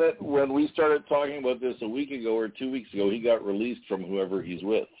 but the minute when we started talking about this a week ago or 2 weeks ago, he got released from whoever he's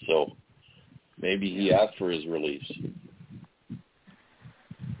with. So maybe he asked for his release.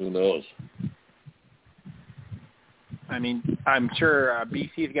 Who knows? I mean, I'm sure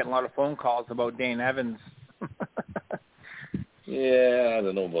BC is getting a lot of phone calls about Dane Evans. Yeah, I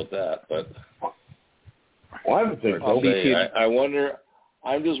don't know about that, but I wonder.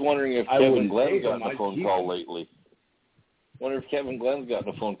 I'm just wondering if Kevin Glenn's gotten a phone call lately. Wonder if Kevin Glenn's gotten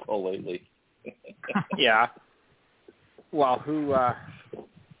a phone call lately. Yeah. Well, who's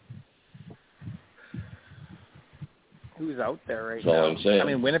out there right now? That's all I'm saying. I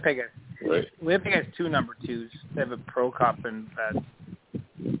mean, Winnipeg Right. Winnipeg has two number twos. They have a Pro Cup, and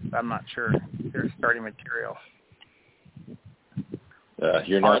I'm not sure they're starting material.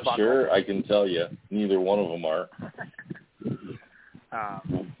 You're not sure? I can tell you. Neither one of them are.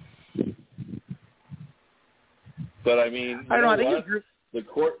 But, I mean, I don't know. I think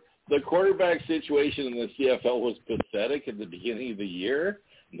the quarterback situation in the CFL was pathetic at the beginning of the year.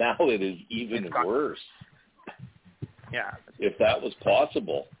 Now it is even worse. Yeah. If that was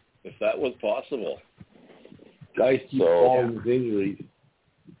possible. Guys keep falling with injuries.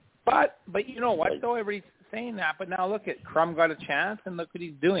 But you know what, though? Everybody's saying that. But now look at Crum got a chance, and look what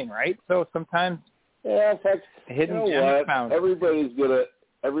he's doing, right? So sometimes hidden gems found. Everybody's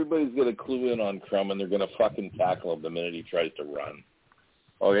gonna clue in on Crum, and they're gonna fucking tackle him the minute he tries to run.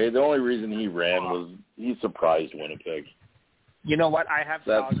 Okay, the only reason he ran was he surprised Winnipeg. You know what? I have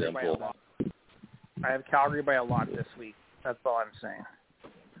That's Calgary simple. by a lot. I have Calgary by a lot this week. That's all I'm saying.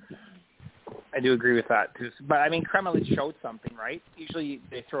 I do agree with that too. But I mean, Crum at least showed something, right? Usually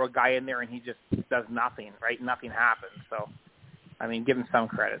they throw a guy in there and he just does nothing, right? Nothing happens. So, I mean, give him some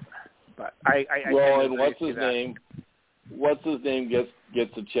credit. But I and what's his name? What's his name gets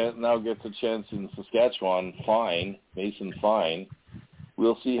a chance in Saskatchewan. Fine, Mason Fine.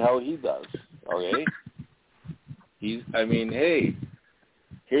 We'll see how he does. Okay. Hey,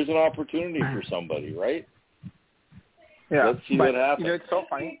 here's an opportunity for somebody, right? Yeah. Let's see what happens. You know, it's so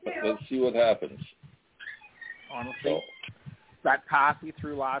funny. Let's see what happens. Honestly, that pass he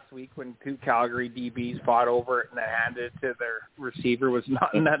threw last week when two Calgary DBs fought over it and then handed it to their receiver was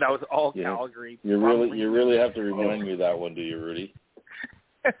not. That was all Calgary. You really have to remind me of that one, do you, Rudy?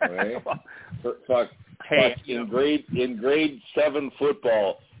 All right. Fuck. In grade 7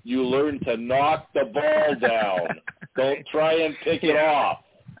 football, you learn to knock the ball down. Don't try and pick it off.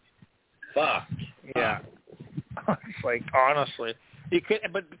 Fuck. Yeah. It's like, honestly, you could,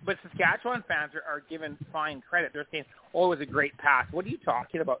 but Saskatchewan fans are given fine credit. They're saying, "Oh, it was a great pass." What are you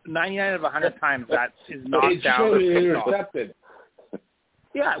talking about? 99 of 100 times that is knocked down. It's intercepted.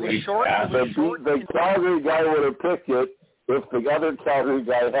 Yeah, it was short. The Calgary guy would have picked it if the other Calgary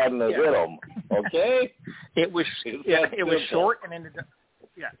guy hadn't hit him. Okay. It was short and into.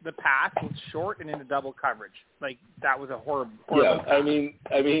 Yeah, the pass was short and into double coverage. Like, that was a horrible pass. I mean,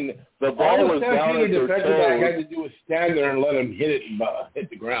 the ball was down at their toes. Had to do was stand there and let him hit it and hit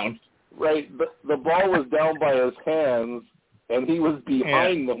the ground. Right, the ball was down by his hands, and he was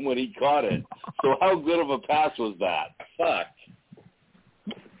behind them when he caught it. So how good of a pass was that? Fuck.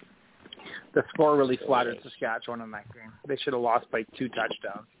 The score really flattered Saskatchewan in that game. They should have lost by 2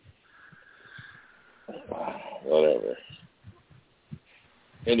 touchdowns. Whatever.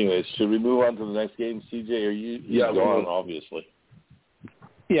 Anyways, should we move on to the next game? CJ, are you gone, obviously.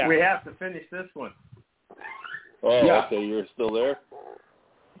 Yeah. We have to finish this one. Oh, yeah. Okay, you're still there?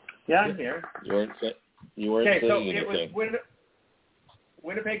 Yeah, I'm here. You weren't You weren't saying anything. It was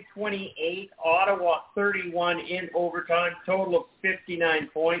Winnipeg 28, Ottawa 31 in overtime, total of 59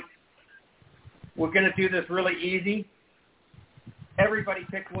 points. We're going to do this really easy. Everybody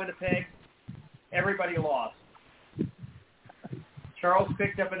picked Winnipeg. Everybody lost. Charles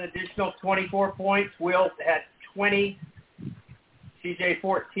picked up an additional 24 points. Will had 20. CJ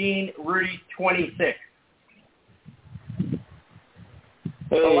 14. Rudy 26.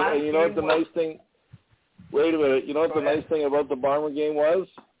 Hey, and you know what the nice thing? Wait a minute. You know what the nice thing about the Bomber game was?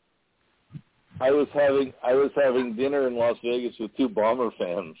 I was having dinner in Las Vegas with two Bomber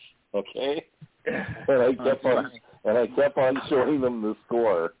fans. Okay, and I kept on showing them the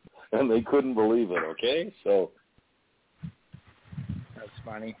score, and they couldn't believe it. Okay, so that's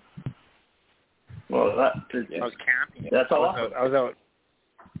funny. Well, I was camping. That's all. I was out.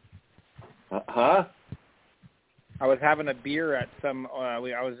 Huh? I was having a beer at some. I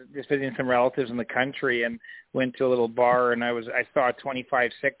was just visiting some relatives in the country and went to a little bar, and I saw a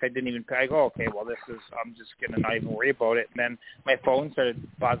 25-6. I didn't even. I go, okay, well, I'm just gonna not even worry about it. And then my phone started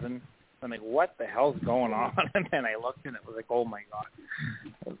buzzing. I'm like, what the hell's going on? And then I looked, and it was like, oh my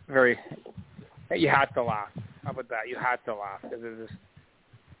god, very. You had to laugh. How about that? You had to laugh because it was.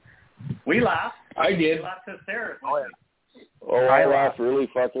 We laughed. I did. We laughed hysterically. I laughed really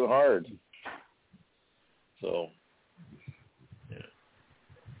fucking hard. So.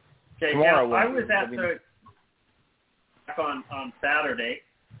 Okay, now, I was at the on Saturday,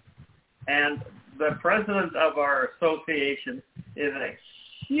 and the president of our association is a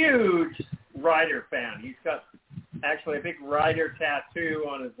huge Rider fan. He's got actually a big Rider tattoo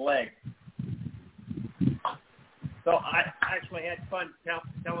on his leg. So I actually had fun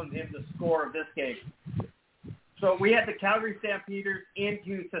telling him the score of this game. So we had the Calgary Stampeders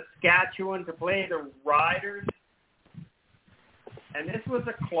into Saskatchewan to play the Riders. And this was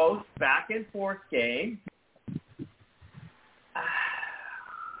a close back-and-forth game.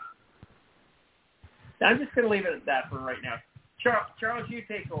 I'm just going to leave it at that for right now. Charles, you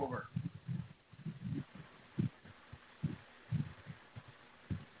take over.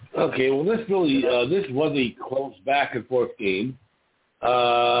 Okay, well, this was a close back-and-forth game.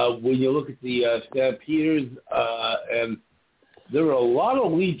 When you look at the Stampeders, and there were a lot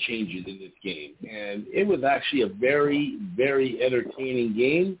of lead changes in this game, and it was actually a very, very entertaining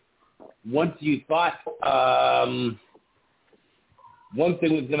game. Once you thought one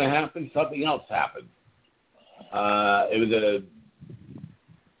thing was going to happen, something else happened. It was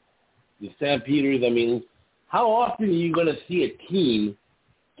the Stampeders. I mean, how often are you going to see a team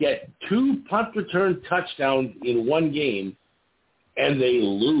get 2 punt return touchdowns in one game and they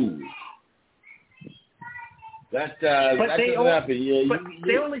lose? That doesn't happen. But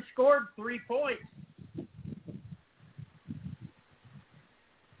they only scored 3 points.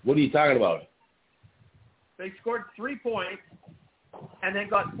 What are you talking about? They scored 3 points and then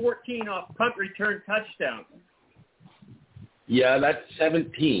got 14 off punt return touchdowns. Yeah, that's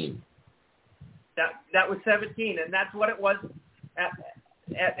 17. That was 17, and that's what it was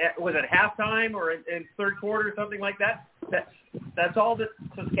was it halftime or in third quarter or something like that? That's all that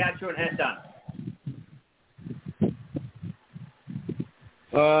Saskatchewan had done.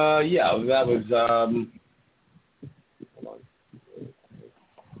 Yeah, that was, hold on.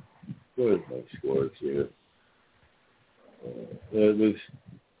 Where's my scores here?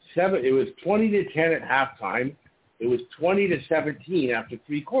 It was 20-10 at halftime. It was 20-17 after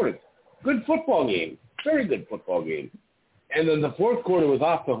 3 quarters. Good football game. Very good football game. And then the fourth quarter was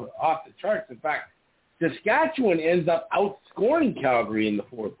off the charts. In fact, Saskatchewan ends up outscoring Calgary in the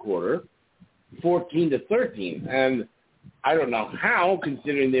fourth quarter, 14-13. And I don't know how,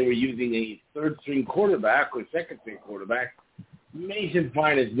 considering they were using a third-string quarterback or second-string quarterback. Mason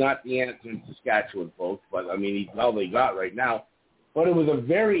Fine is not the answer in Saskatchewan, folks, but, I mean, he's all they got right now. But it was a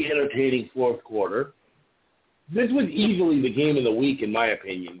very entertaining fourth quarter. This was easily the game of the week, in my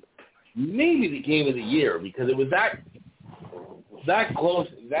opinion. Maybe the game of the year, because it was that close,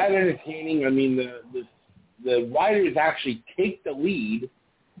 that entertaining. I mean, the Riders actually take the lead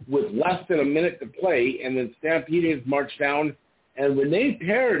with less than a minute to play, and then Stampeders march down, and Rene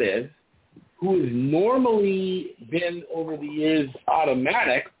Paredes, who has normally been over the years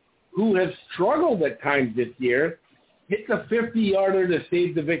automatic, who has struggled at times this year, hits a 50-yarder to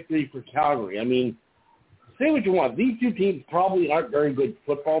save the victory for Calgary. I mean, say what you want. These two teams probably aren't very good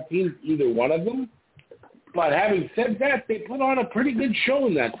football teams, either one of them. But having said that, they put on a pretty good show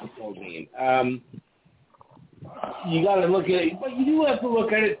in that football game. You got to look at it, but you do have to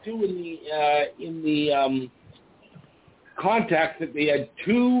look at it too in the context that they had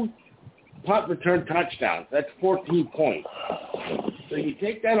 2 punt return touchdowns. That's 14 points. So you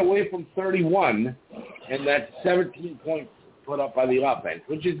take that away from 31, and that's 17 points put up by the offense,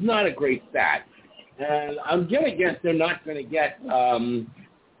 which is not a great stat. And I'm going to guess they're not going to get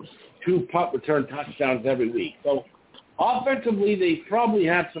 2 punt return touchdowns every week. So offensively, they probably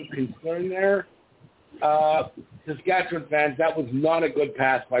have some concern there. Saskatchewan fans, that was not a good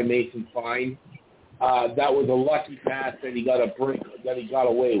pass by Mason Fine. That was a lucky pass that he got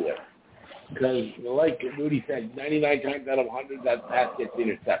away with. Because, like Rudy said, 99 times out of 100, that pass gets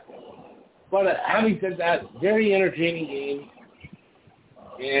intercepted. But having said that, very entertaining game.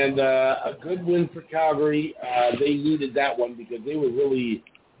 And a good win for Calgary. They needed that one because they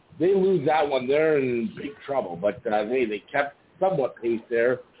lose that one, they're in big trouble. But they kept somewhat pace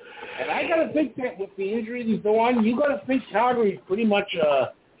there. And I got to think that with the injuries and so on, you got to think Calgary's pretty much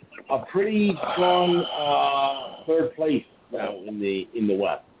a pretty strong third place now in the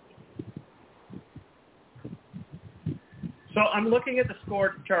West. So I'm looking at the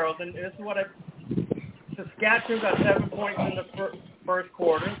score, Charles, and this is what Saskatchewan got 7 points in the first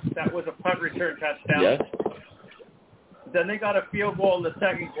quarter. That was a punt return touchdown. Yes. Then they got a field goal in the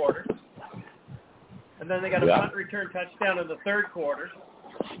second quarter. And then they got a punt return touchdown in the third quarter.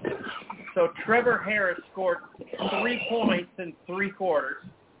 So Trevor Harris scored 3 points in 3 quarters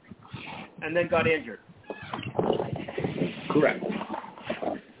and then got injured. Correct.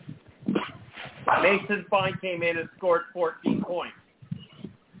 Mason Fine came in and scored 14 points.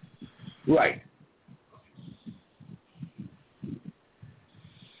 Right.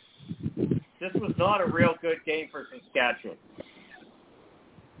 This was not a real good game for Saskatchewan.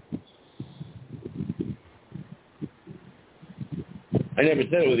 I never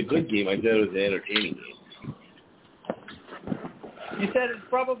said it was a good game. I said it was an entertaining game. You said it's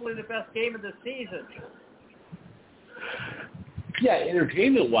probably the best game of the season. Yeah,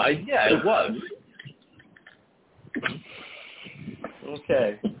 entertainment-wise, yeah, it was.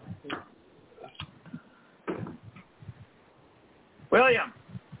 Okay. William.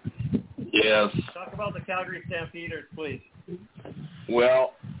 Yes. Talk about the Calgary Stampeders, please.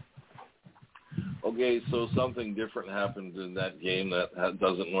 Well, okay, so something different happened in that game that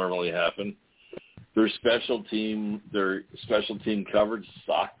doesn't normally happen. Their special team coverage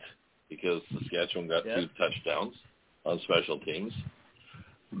sucked because Saskatchewan got 2 touchdowns on special teams.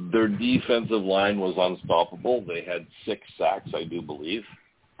 Their defensive line was unstoppable. They had 6 sacks, I do believe.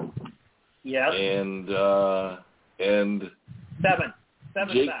 Yeah. And 7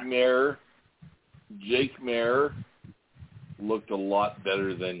 Jake Mayer looked a lot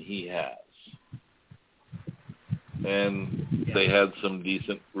better than he has. And they had some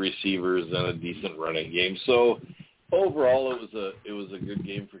decent receivers and a decent running game. So overall, it was a good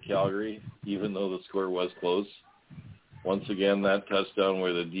game for Calgary, even though the score was close. Once again, that touchdown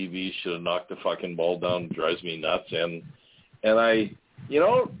where the DB should have knocked the fucking ball down drives me nuts. And you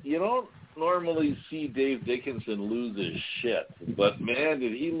don't normally see Dave Dickinson lose his shit, but man,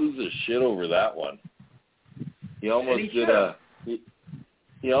 did he lose his shit over that one. He almost did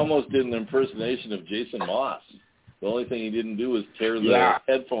an impersonation of Jason Moss. The only thing he didn't do was tear the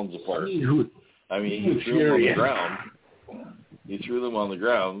headphones apart. He threw them on the ground. He threw them on the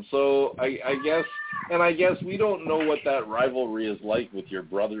ground. So I guess we don't know what that rivalry is like with your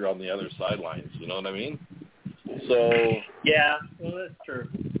brother on the other sidelines. You know what I mean? So yeah, well, that's true.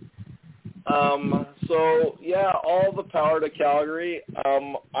 So yeah, all the power to Calgary.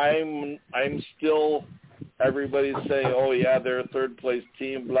 I'm still. Everybody's saying, oh yeah, they're a third place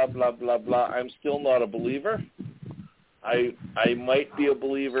team. Blah blah blah blah. I'm still not a believer. I might be a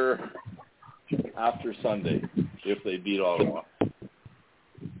believer after Sunday if they beat Ottawa,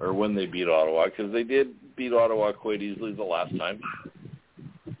 or when they beat Ottawa, because they did beat Ottawa quite easily the last time.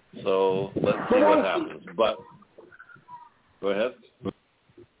 So let's see what happens. But go ahead.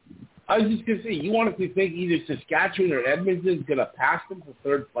 I was just going to say, you honestly think either Saskatchewan or Edmonton is going to pass them for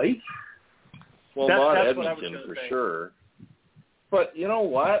third place? Well, not Edmonton for sure. But you know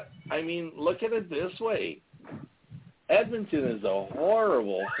what? I mean, look at it this way. Edmonton is a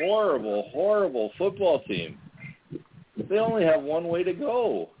horrible, horrible, horrible football team. They only have one way to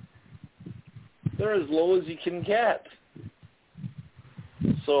go. They're as low as you can get.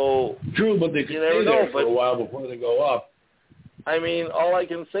 So true, but they can stay there for a while before they go up. I mean, all I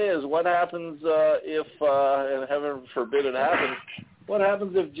can say is what happens if, and heaven forbid it happens, what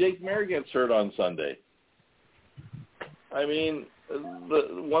happens if Jake Mayer gets hurt on Sunday? I mean,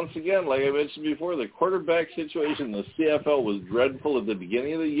 once again, like I mentioned before, the quarterback situation in the CFL was dreadful at the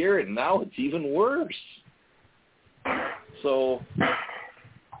beginning of the year, and now it's even worse. So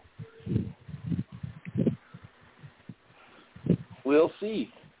we'll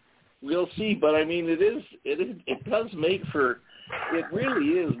see. we'll see. But I mean, it does make for. It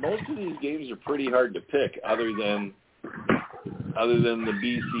really is. Most of these games are pretty hard to pick, other than the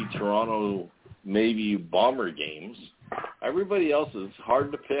BC Toronto maybe Bomber games. Everybody else is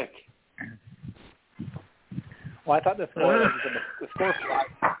hard to pick. Well, I thought the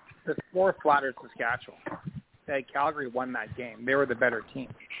score flattered Saskatchewan. Calgary won that game. They were the better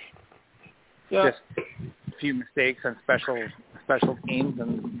team. Yeah. Just a few mistakes on special teams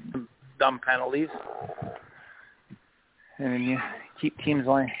and some dumb penalties. And then you keep teams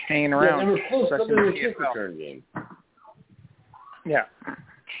only hanging around. Yeah, they were close to especially the in the CFL. return game. Yeah.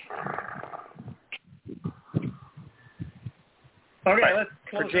 Okay, Right. let's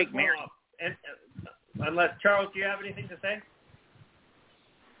close For Jake this one Mary. off. And, unless, Charles, do you have anything to say?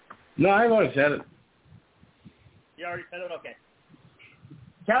 No, I've already said it. You already said it? Okay.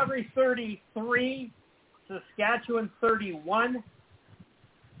 Calgary 33, Saskatchewan 31,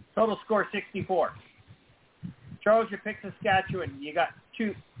 total score 64. Charles, you picked Saskatchewan. You got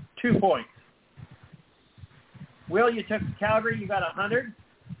two points. Will, you took Calgary. You got 100.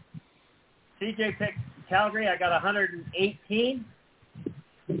 CJ picked Calgary. I got 118.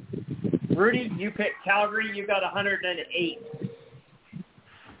 Rudy, you picked Calgary. You got 108.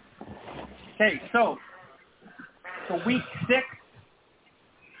 Okay, so week 6,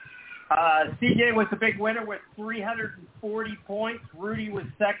 CJ was the big winner with 340 points. Rudy was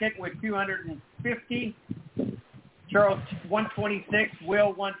second with 250. Charles 126.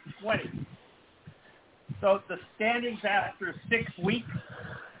 Will 120. So the standings after 6 weeks,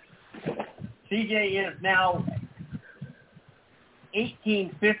 CJ is now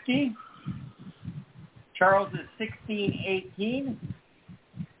 1850. Charles is 1618.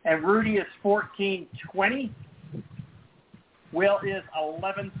 And Rudy is 1420. Will is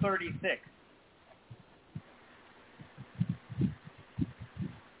 1136.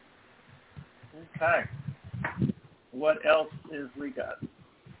 Okay. What else is we got?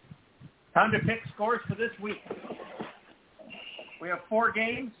 Time to pick scores for this week. We have 4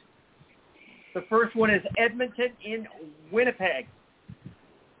 games. The first one is Edmonton in Winnipeg.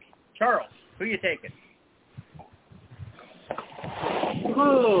 Charles, who you taking?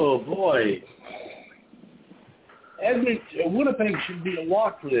 Oh, boy. Winnipeg should be a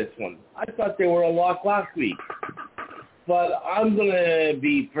lock for this one. I thought they were a lock last week. But I'm going to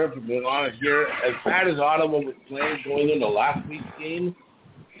be perfectly honest here. As bad as Ottawa was playing going into last week's game,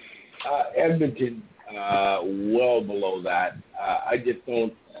 Edmonton well below that. I just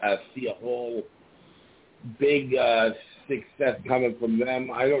don't see a whole big success coming from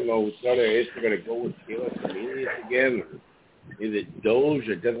them. I don't know whether they're going to go with Taylor Cornelius again, or is it Doge?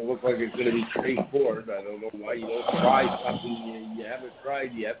 It doesn't look like it's going to be straightforward. I don't know why you don't try something you haven't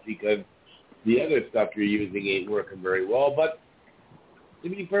tried yet, because the other stuff you're using ain't working very well. But to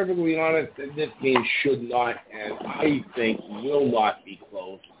be perfectly honest, this game should not, and I think will not be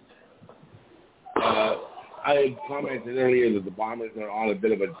close. I commented earlier that the Bombers are on a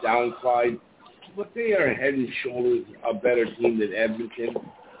bit of a downside, but they are head and shoulders a better team than Edmonton.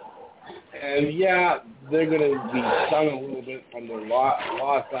 And, yeah, they're going to be stung a little bit from their loss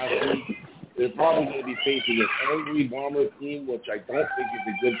last week. They're probably going to be facing an angry Bomber team, which I don't think is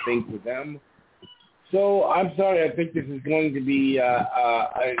a good thing for them. So, I'm sorry, I think this is going to be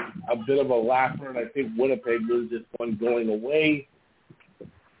a bit of a laugher, and I think Winnipeg loses this one going away.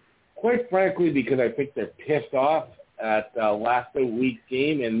 Quite frankly, because I think they're pissed off at last week's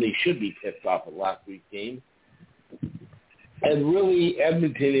game, and they should be pissed off at last week's game. And really,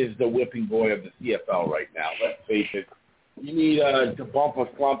 Edmonton is the whipping boy of the CFL right now. Let's face it. You need to bump a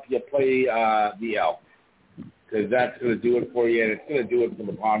slump, you play the Elk, because that's going to do it for you, and it's going to do it for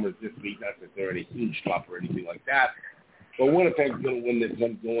the Bombers this week. Not that they're in a huge slump or anything like that. But Winnipeg's going to win this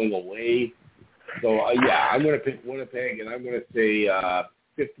one going away. So, yeah, I'm going to pick Winnipeg, and I'm going to say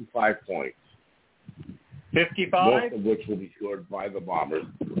 55 points. 55? Most of which will be scored by the Bombers.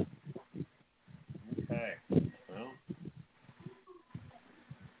 Okay. Well.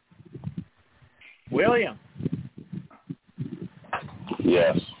 William.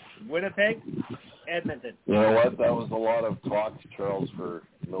 Yes. Winnipeg, Edmonton. You know what? That was a lot of talk, Charles, for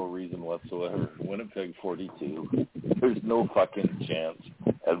no reason whatsoever. Winnipeg 42. There's no fucking chance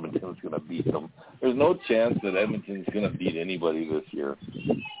Edmonton's going to beat them. There's no chance that Edmonton's going to beat anybody this year.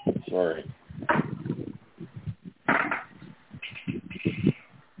 Sorry.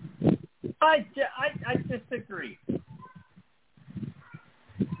 I disagree.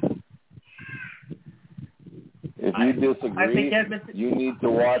 If you disagree, I think Edmonton, you need to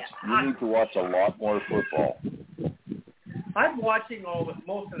watch. You need to watch a lot more football. I'm watching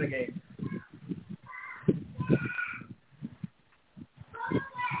most of the games.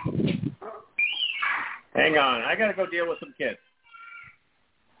 Hang on. I got to go deal with some kids.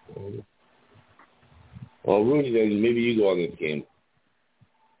 Well, Rudy, then maybe you go on this game.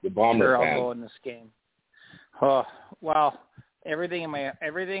 The Bomber fan. I'll go in this game. Oh, well, I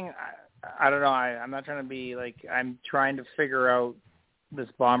don't know. I'm not trying to be like, I'm trying to figure out this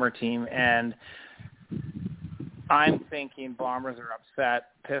Bomber team, and I'm thinking Bombers are upset,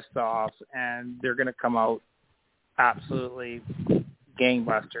 pissed off, and they're going to come out absolutely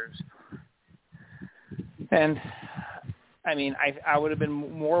gangbusters. And I mean, I would have been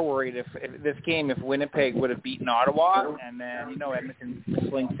more worried if Winnipeg would have beaten Ottawa, and then, Edmonton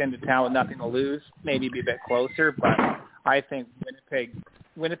slinks into town with nothing to lose, maybe be a bit closer. But I think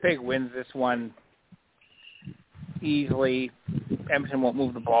Winnipeg wins this one easily. Edmonton won't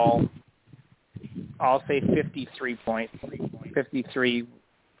move the ball. I'll say 53 points, 53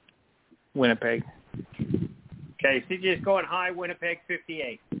 Winnipeg. Okay, CJ's going high, Winnipeg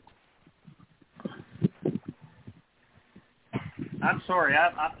 58. I'm sorry.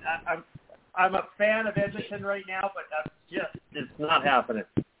 I'm a fan of Edmonton right now, but it's not happening.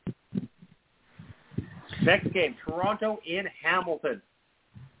 Next game, Toronto in Hamilton.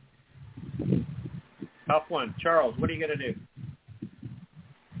 Tough one. Charles, what are you going to do?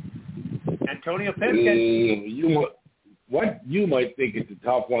 Antonio Pipkin. What you might think is a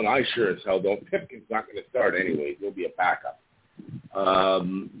tough one, I sure as hell don't. Pipkin's not going to start anyway. He'll be a backup.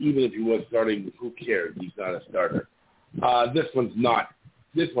 Even if he was starting, who cares? He's not a starter. This one's not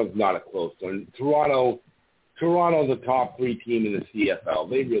a close one. Toronto's a top 3 team in the CFL.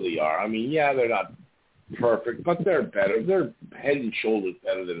 They really are. I mean, yeah, they're not perfect, but they're better. They're head and shoulders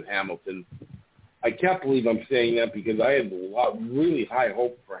better than Hamilton. I can't believe I'm saying that because I had really high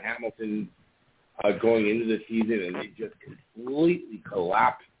hope for Hamilton going into the season, and they just completely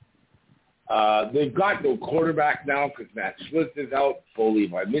collapsed. They've got no quarterback now because Matt Schlitz is out. Bo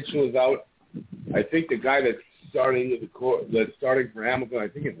Levi Mitchell is out. I think the guy that's starting for Hamilton, I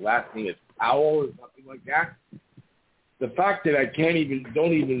think his last name is Powell or something like that. The fact that I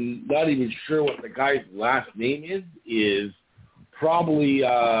not even sure what the guy's last name is probably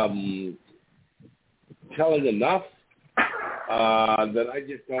telling enough that I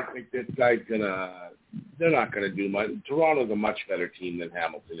just don't think this guy's they're not gonna do much. Toronto's a much better team than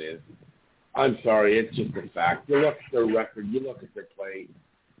Hamilton is. I'm sorry, it's just a fact. You look at their record, you look at their play.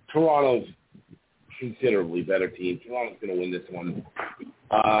 Toronto's considerably better team. Toronto's going to win this one.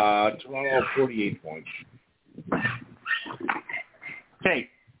 Toronto 48 points. Okay,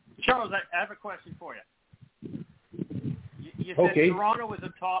 Charles, I have a question for you. You said Toronto was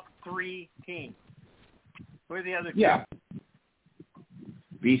a top 3 team. Who are the other two? Yeah.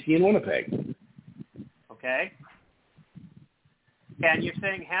 BC and Winnipeg. Okay. And you're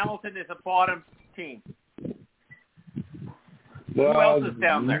saying Hamilton is a bottom team. Well, who else is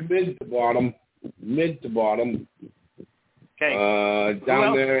down there? Mid to bottom. Okay.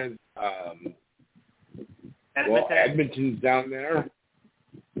 Down there. Edmonton's down there.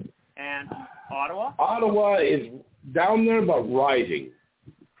 And Ottawa? Ottawa is down there but rising.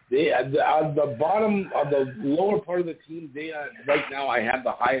 They the bottom of the lower part of the team. They right now I have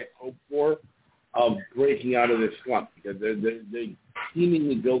the highest hope for of breaking out of this slump because they're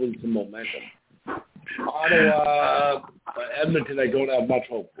seemingly building some momentum. Ottawa, Edmonton, I don't have much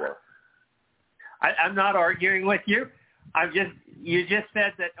hope for. I'm not arguing with you. You just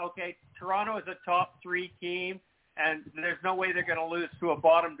said that, okay, Toronto is a top 3 team, and there's no way they're going to lose to a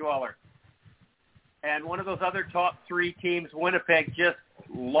bottom dweller. And one of those other top 3 teams, Winnipeg, just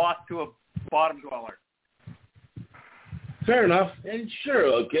lost to a bottom dweller. Fair enough. And sure,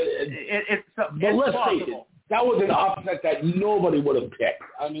 okay. It's but let's face it, that was an upset that nobody would have picked.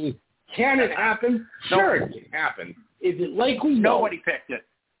 I mean, can it happen? Sure, it can happen. Is it likely? Nobody picked it.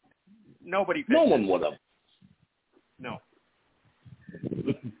 Nobody picked it. No one would have. No.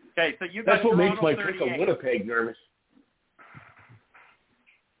 Okay, so you got That's what Toronto makes my 38. pick of Winnipeg nervous.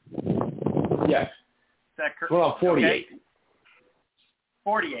 Yes. Well, 48. Okay.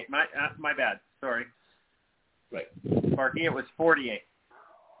 48. My bad. Sorry. Right. Sparky, it was 48.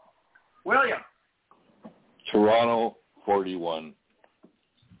 William. Toronto 41.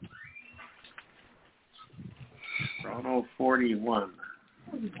 Toronto 41.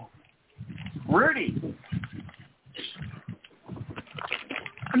 Rudy.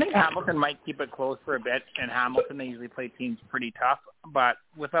 I think Hamilton might keep it close for a bit, and Hamilton, they usually play teams pretty tough, but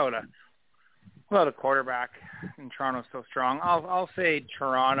without a quarterback, and Toronto's so strong, I'll say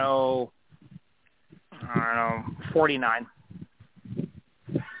Toronto, 49. 49.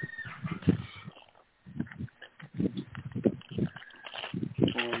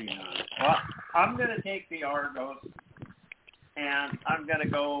 Well, I'm going to take the Argos. and I'm going to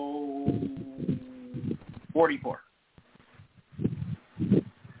go 44.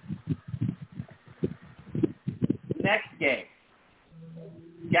 Next game,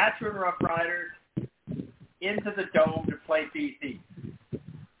 Saskatchewan Roughriders into the Dome to play BC.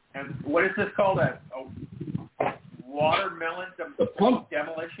 And what is this called? A watermelon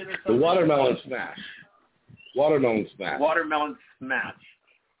demolition or something? The watermelon smash. Watermelon smash. Watermelon smash.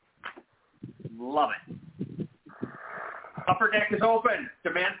 Love it. Upper deck is open.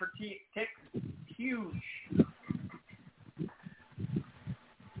 Demand for ticks huge.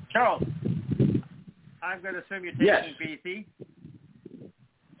 Charles, I'm going to assume you're taking Yes. BC.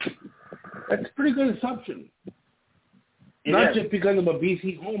 That's a pretty good assumption. It Not is. just because I'm a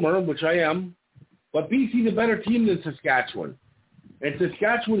BC homer, which I am, but BC's a better team than Saskatchewan. And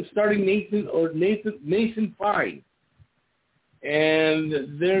Saskatchewan's starting Mason Fine.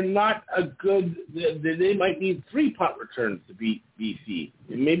 And they're not a good, they might need 3 punt returns to beat BC.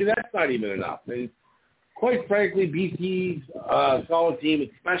 And maybe that's not even enough. And quite frankly, BC's a solid team,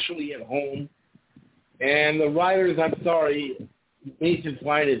 especially at home. And the Riders, I'm sorry, Mason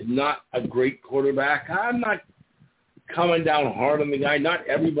Fine is not a great quarterback. I'm not coming down hard on the guy. Not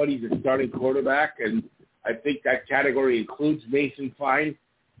everybody's a starting quarterback, and I think that category includes Mason Fine.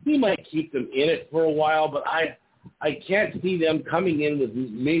 He might keep them in it for a while, but I can't see them coming in with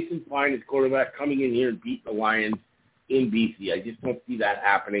Mason Fine as quarterback, coming in here and beat the Lions in BC. I just don't see that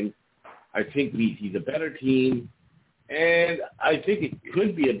happening. I think BC's a better team, and I think it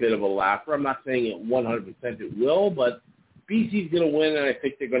could be a bit of a laugher. I'm not saying it 100% it will, but BC's going to win, and I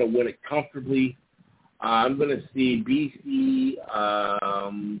think they're going to win it comfortably. I'm going to see BC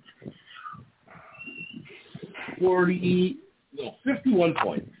 51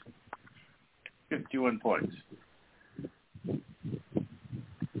 points. 51 points.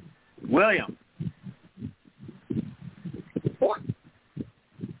 William.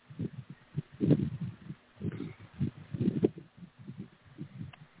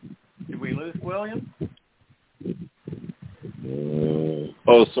 Did we lose William?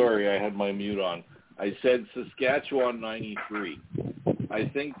 Oh, sorry, I had my mute on. I said Saskatchewan 93. I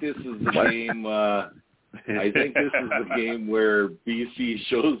think this is the game. I think this is the game where BC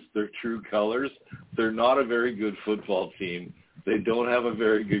shows their true colors. They're not a very good football team. They don't have a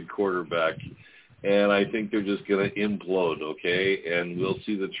very good quarterback, and I think they're just going to implode. Okay, and we'll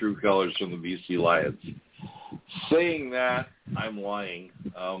see the true colors from the BC Lions. Saying that, I'm lying.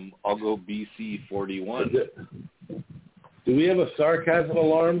 I'll go BC 41. Do we have a sarcasm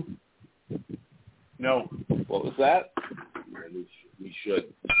alarm? No. What was that? We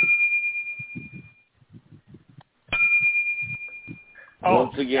should.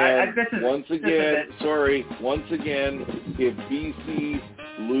 Once again, if BC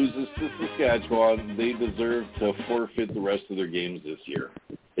loses to Saskatchewan, they deserve to forfeit the rest of their games this year,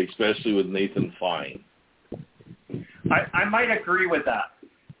 especially with Nathan Fine. I might agree with that.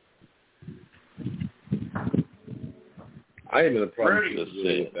 I am in a problem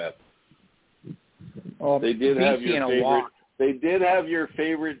with that. Well, they did have your favorite. They did have your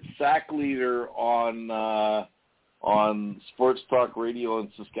favorite sack leader on Sports Talk Radio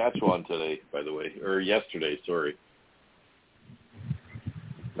in Saskatchewan today, by the way, or yesterday. Sorry,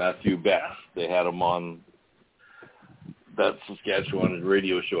 Matthew Betts. They had him on that Saskatchewan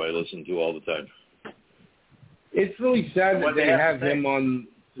radio show I listen to all the time. It's really sad that they have him on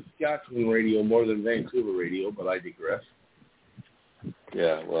Saskatchewan radio more than Vancouver radio, but I digress.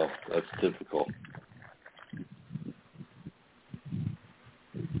 Yeah, well, that's typical.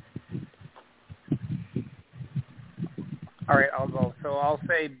 All right, I'll go. So I'll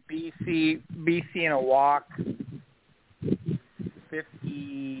say BC in a walk,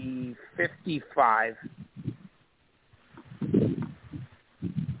 55.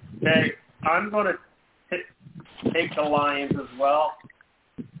 Okay, I'm going to take the Lions as well,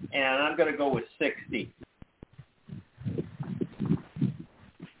 and I'm going to go with 60.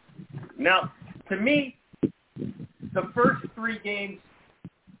 Now, to me, the first 3 games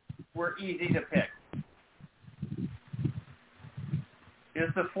were easy to pick. Is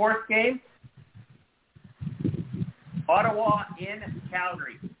the 4th game Ottawa in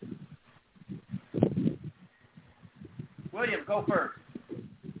Calgary? William, go first.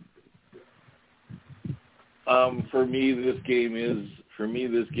 For me, this game is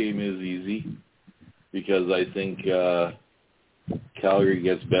easy because I think Calgary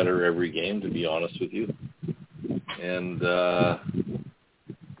gets better every game. To be honest with you, and I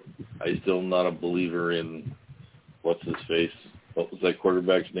still not a believer in what's his face. What was that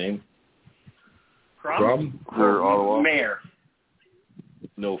quarterback's name? Crum? For Ottawa? Mayor.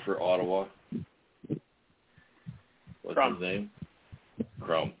 No, for Ottawa. What's his name?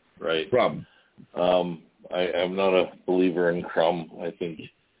 Crum, right. Crum. I'm not a believer in Crum. I think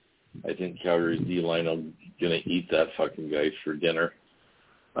Calgary's D-line are going to eat that fucking guy for dinner.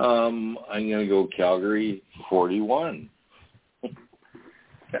 I'm going to go Calgary 41.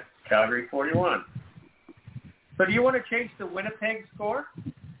 Calgary 41. So do you want to change the Winnipeg score?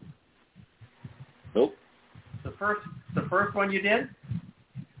 Nope. The first one you did?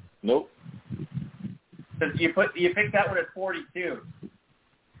 Nope. Because you picked that one at 42.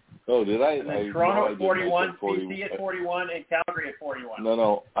 Oh, did I? And then Toronto at 41, BC at 41, and Calgary at 41.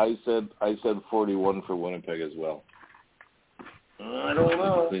 No. I said 41 for Winnipeg as well. I don't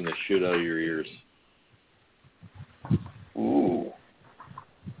know. Clean the shit out of your ears. Ooh.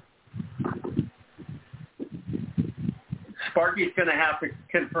 Sparky's going to have to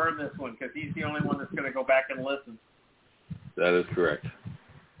confirm this one because he's the only one that's going to go back and listen. That is correct.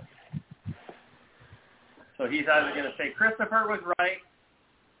 So he's either going to say Christopher was right.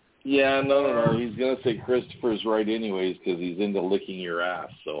 Yeah, no. He's going to say Christopher's right anyways because he's into licking your ass.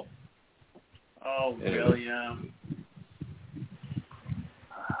 So. Oh, anyway. William.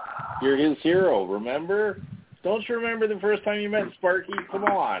 You're his hero, remember? Don't you remember the first time you met Sparky? Come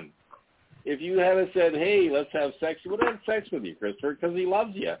on. If you had said, hey, let's have sex, he would have sex with you, Christopher, because he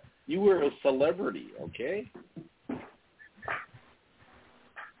loves you. You were a celebrity, okay?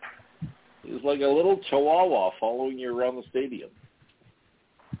 He was like a little chihuahua following you around the stadium.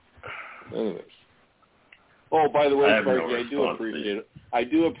 Anyways. Oh, by the way, Sparky, I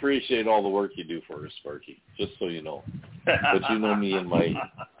do appreciate all the work you do for us, Sparky, just so you know. But you know me and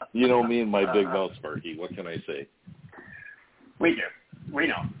my big mouth, Sparky. What can I say? We do. We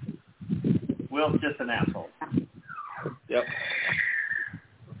know. Will's just an asshole. Yep.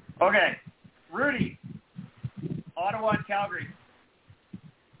 Okay. Rudy. Ottawa and Calgary.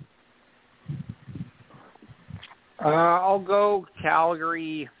 I'll go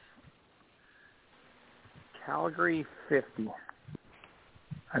Calgary 50.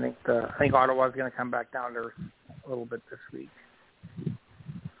 I think Ottawa's going to come back down to earth a little bit this week.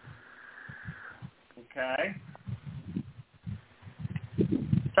 Okay.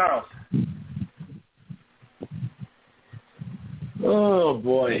 Charles. Oh,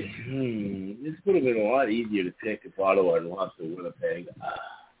 boy. This would have been a lot easier to pick if Ottawa had lost to Winnipeg.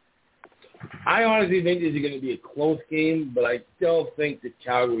 I honestly think this is going to be a close game, but I still think that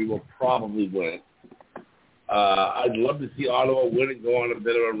Calgary will probably win. I'd love to see Ottawa win and go on a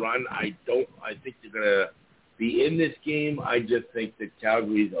bit of a run. I think they're going to be in this game. I just think that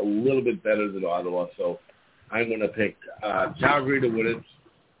Calgary's a little bit better than Ottawa, so I'm going to pick Calgary to win it,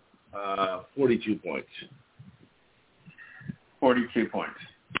 42 points. 42 points.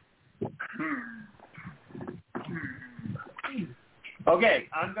 Okay,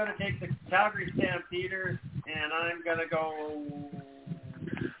 I'm going to take the Calgary Stampeders, and I'm going to go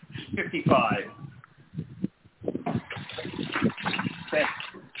 55. Okay.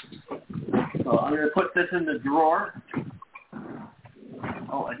 So I'm going to put this in the drawer.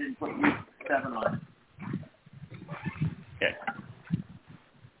 Oh, I didn't put week 7 on it. Okay.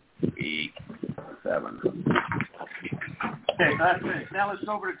 Week 7. Okay, so that's finished. Now let's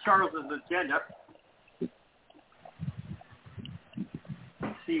go over to Charles's agenda.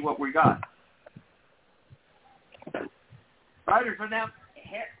 See what we got. Riders announced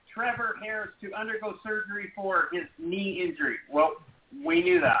Trevor Harris to undergo surgery for his knee injury. Well, we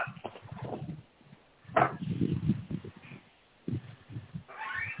knew that.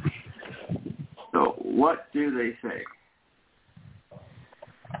 So what do they say?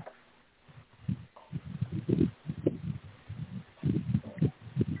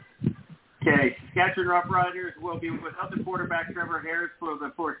 Okay, Saskatchewan Roughriders will be without the quarterback Trevor Harris for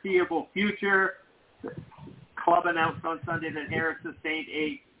the foreseeable future. The club announced on Sunday that Harris sustained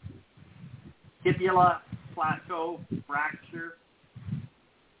a tibia plateau fracture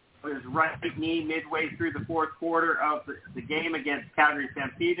with his right knee midway through the fourth quarter of the game against Calgary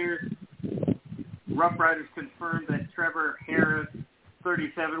Stampeders. Roughriders confirmed that Trevor Harris,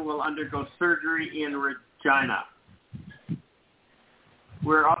 37, will undergo surgery in Regina.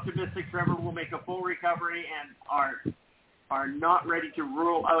 We're optimistic Trevor will make a full recovery and are not ready to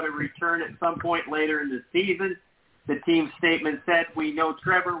rule out a return at some point later in the season. The team statement said, we know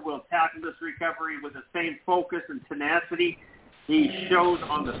Trevor will tackle this recovery with the same focus and tenacity he showed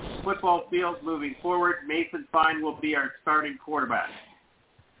on the football field moving forward. Mason Fine will be our starting quarterback.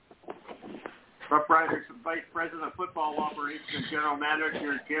 Roughriders Vice President of Football Operations and General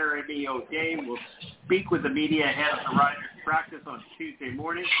Manager Jeremy O'Day will speak with the media ahead of the Riders' practice on Tuesday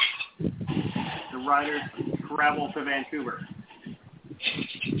morning. The Riders travel to Vancouver.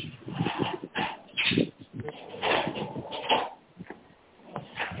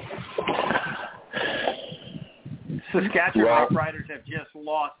 Saskatchewan Roughriders have just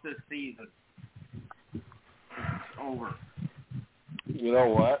lost this season. It's over. You know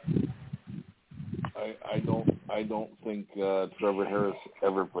what? I don't think Trevor Harris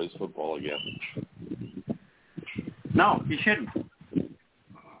ever plays football again. No, he shouldn't.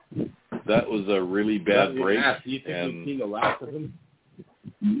 That was a really bad break. Do you think we've seen the last of him?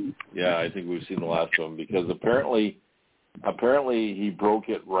 Yeah, I think we've seen the last of him because apparently he broke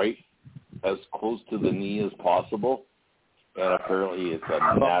it right as close to the knee as possible, and apparently it's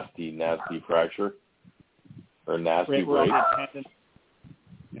a nasty fracture or nasty break.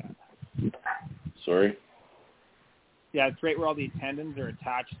 Sorry? Yeah, it's right where all the tendons are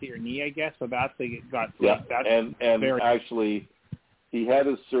attached to your knee, I guess. So that's that's and actually, he had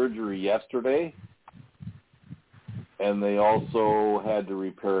his surgery yesterday, and they also had to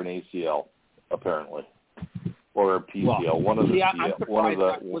repair an ACL, apparently, or a PCL. One of the I'm surprised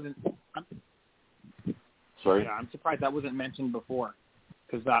that wasn't. Sorry. Yeah, I'm surprised that wasn't mentioned before,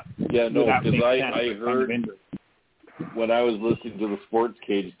 because that. Yeah, no, because I heard kind of when I was listening to the Sports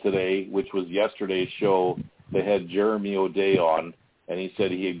Cage today, which was yesterday's show, they had Jeremy O'Day on, and he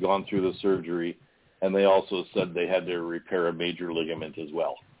said he had gone through the surgery, and they also said they had to repair a major ligament as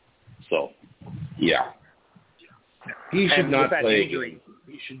well. So, yeah, he should not play. Injury.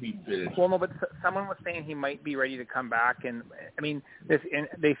 He should be finished. Well, no, but someone was saying he might be ready to come back, and I mean,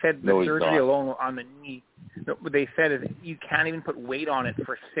 they said the surgery alone on the knee. What they said is you can't even put weight on it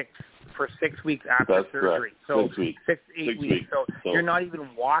for 6 weeks after That's surgery. Correct. So 6 weeks. 8 weeks. So you're not even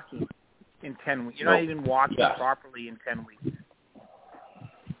walking in 10 weeks. You're not even walking properly in 10 weeks.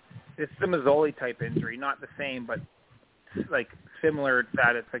 It's the Mazzoli type injury, not the same, but like similar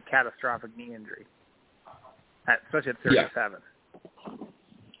that it's a catastrophic knee injury, especially at 37. Yeah.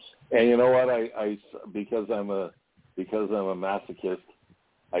 And you know what? I because I'm a masochist,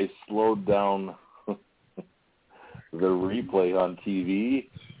 I slowed down the replay on TV,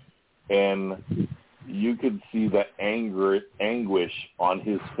 and you could see the anguish on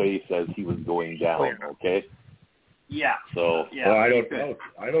his face as he was going down. Okay. Yeah. So. Yeah. Well,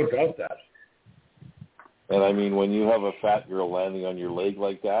 I don't doubt that. And I mean, when you have a fat girl landing on your leg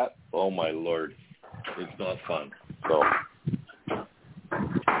like that, oh my Lord, it's not fun. So.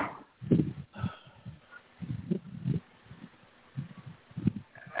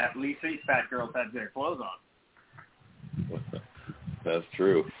 At least these fat girls had their clothes on. That's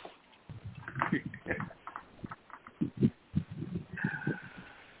true.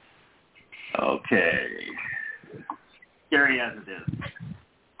 Okay. Scary as it is.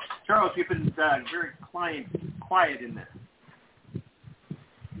 Charles, you've been very quiet in this.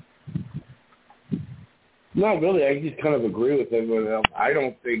 Not really. I just kind of agree with everyone. I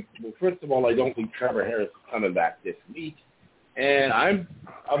don't think. Well, first of all, I don't think Trevor Harris is coming back this week. And I'm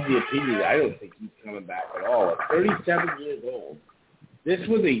of the opinion that I don't think he's coming back at all. At 37 years old, this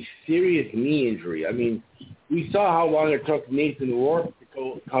was a serious knee injury. I mean, we saw how long it took Nathan Rourke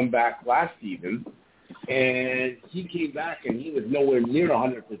to come back last season, and he came back and he was nowhere near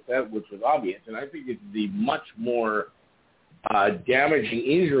 100%, which was obvious. And I think it's the much more damaging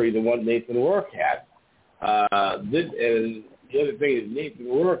injury than what Nathan Rourke had. And the other thing is Nathan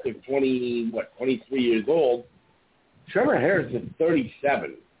Rourke is 23 years old. Trevor Harris is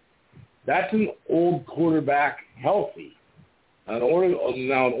 37. That's an old quarterback healthy. Now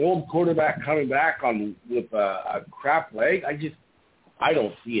an old quarterback coming back with a crap leg, I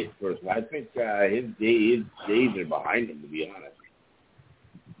don't see it personally. I think his days are behind him, to be honest.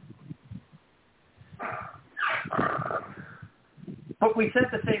 But we said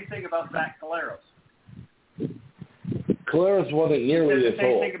the same thing about Zach Collaros. Collaros wasn't nearly this old. The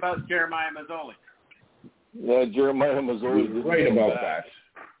same thing about Jeremiah Mazzoli. Yeah, Jeremiah Mazzoli was right about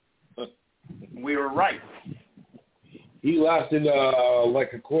that. We were right. He lasted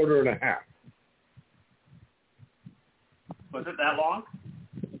like a quarter and a half. Was it that long?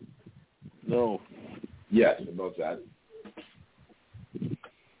 No. Yes, about that.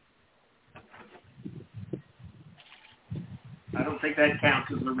 I don't think that counts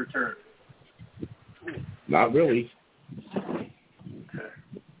as a return. Not really.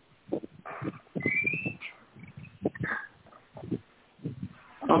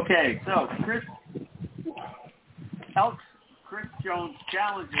 Okay, so Chris Jones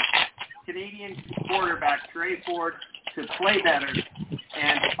challenges Canadian quarterback Trey Ford to play better,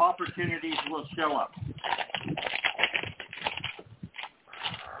 and opportunities will show up.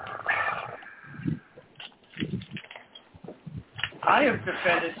 I have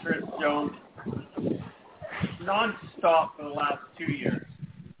defended Chris Jones nonstop for the last 2 years.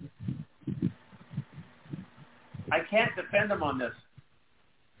 I can't defend him on this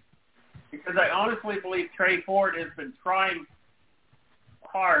because I honestly believe Trey Ford has been trying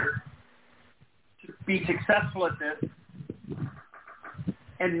hard to be successful at this,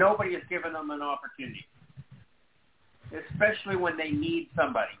 and nobody has given them an opportunity, especially when they need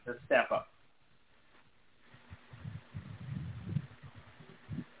somebody to step up.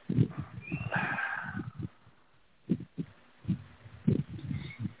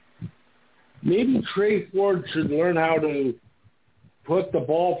 Maybe Trey Ford should learn how to put the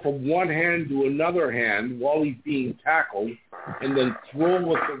ball from one hand to another hand while he's being tackled and then throw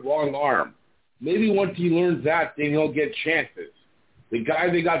with the wrong arm. Maybe once he learns that, then he'll get chances. The guy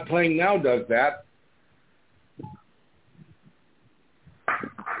they got playing now does that.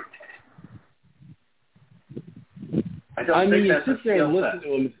 I mean, you sit there and listen to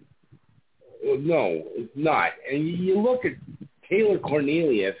him. No, it's not. And you look at Taylor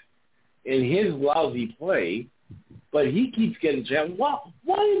Cornelius in his lousy play, but he keeps getting chances. Why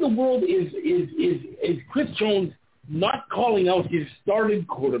in the world is Chris Jones not calling out his starting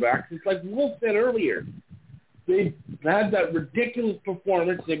quarterbacks? It's like Wolf said earlier. They've had that ridiculous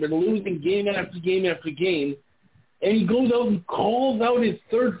performance. They've been losing game after game after game, and he goes out and calls out his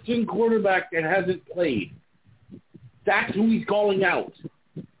third-string quarterback that hasn't played. That's who he's calling out.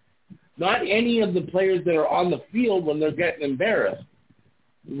 Not any of the players that are on the field when they're getting embarrassed.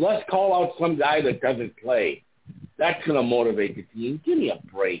 Let's call out some guy that doesn't play. That's going to motivate the team. Give me a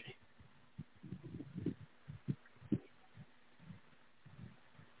break.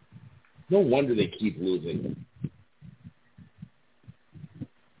 No wonder they keep losing.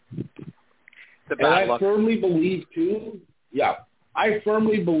 And I firmly believe, too,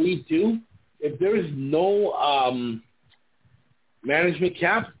 if there's no management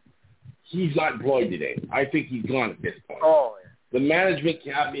cap, he's not employed today. I think he's gone at this point. Oh, yeah. The management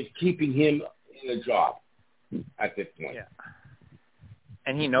cap is keeping him in a job at this point. Yeah.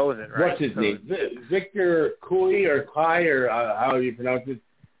 And he knows it, right? What's his name? Victor Kui or Kai or how do you pronounce it?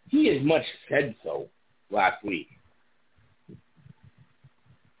 He as much said so last week.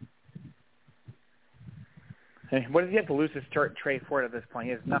 Hey, what does he have to lose to start Trey Ford at this point?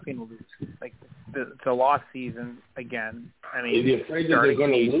 He has nothing to lose. Like, it's a lost season again. I mean, is he afraid that they're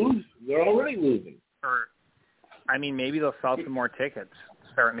going to lose? They're already losing. Or, I mean, maybe they'll sell some more tickets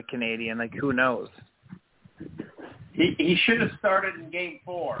starting the Canadian. Like, who knows? He should have started in Game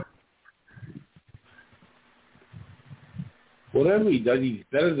 4. Whatever he does, he's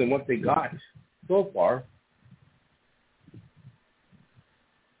better than what they got so far.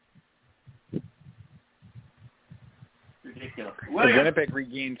 Ridiculous. Winnipeg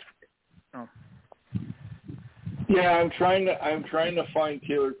regains. Oh. Yeah, I'm trying to find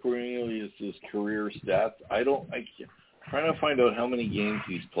Taylor Cornelius' career stats. I'm trying to find out how many games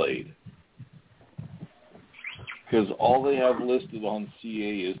he's played. Because all they have listed on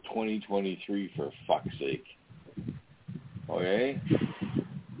CA is 2023, for fuck's sake. Okay?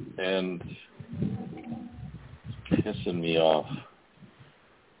 And it's pissing me off.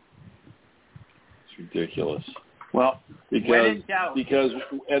 It's ridiculous. Well, because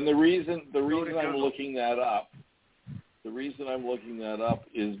and the reason I'm looking that up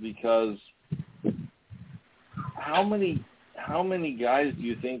is because how many guys do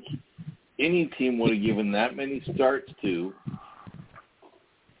you think any team would have given that many starts to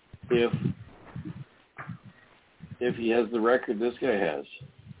if he has the record this guy has?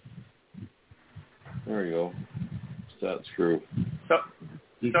 There we go. Stats crew.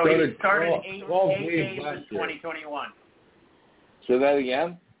 He started 8 games in 2021. Say that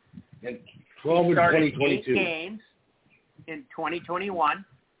again? And 12 in 2022. 8 games in 2021.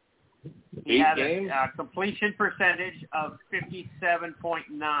 He 8 had games? a completion percentage of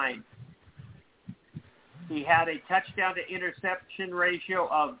 57.9. He had a touchdown to interception ratio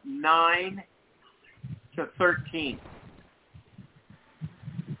of 9 to 13.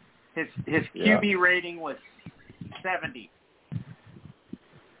 His QB rating was 70.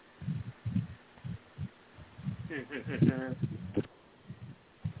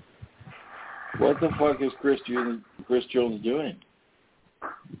 What the fuck is Chris Jones doing?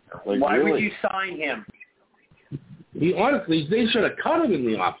 Like, why really? would you sign him? Honestly, they should have cut him in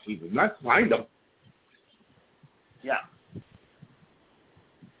the offseason, not signed him. Yeah.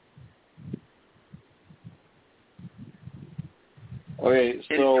 Okay,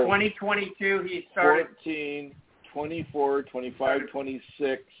 so in 2022 he started 14, 24, 25,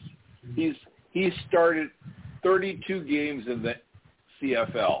 26. He started 32 games in the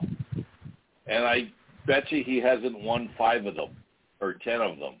CFL, and I bet you he hasn't won 5 of them or 10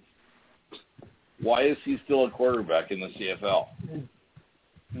 of them. Why is he still a quarterback in the CFL?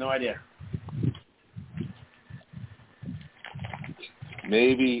 No idea.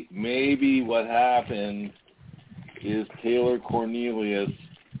 Maybe what happened is Taylor Cornelius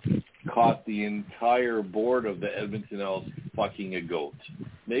caught the entire board of the Edmonton Elks fucking a goat.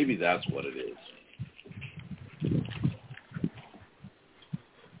 Maybe that's what it is.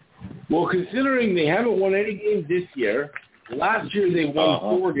 Well, considering they haven't won any games this year, last year they won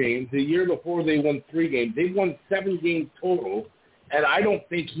 4 games. The year before they won 3 games. They've won 7 games total, and I don't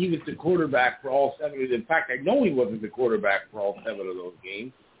think he was the quarterback for all 7 of them. In fact, I know he wasn't the quarterback for all 7 of those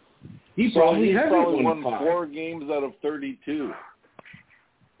games. He probably won 4 games out of 32.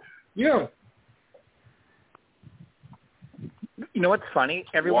 Yeah. You know what's funny?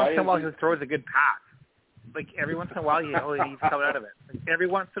 Every once in a while he throws a good pass. Like, every once in a while he's coming out of it. Like, every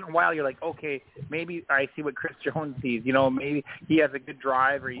once in a while you're like, okay, maybe I see what Chris Jones sees. You know, maybe he has a good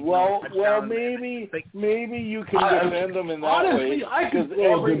drive. Or maybe you can defend him in that honestly, way. I could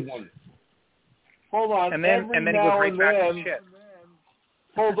throw a good one. Hold on. And then he goes right back to shit.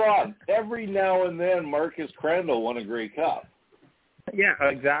 Hold on. Every now and then Marcus Crandall won a Grey Cup. Yeah,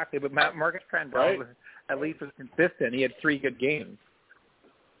 exactly. But Marcus Crandall at least was consistent. He had 3 good games.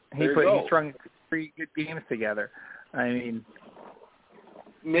 He strung 3 good games together. I mean,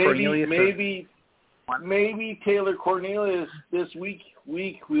 maybe Taylor Cornelius this week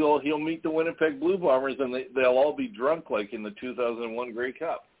he'll meet the Winnipeg Blue Bombers and they'll all be drunk like in the 2001 Grey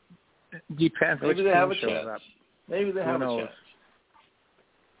Cup. Depends. Maybe they have a chance. Maybe they have a chance.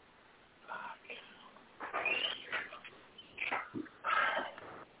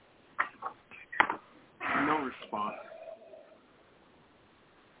 No response.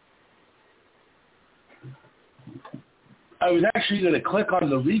 I was actually going to click on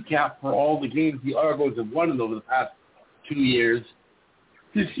the recap for all the games the Argos have won over the past 2 years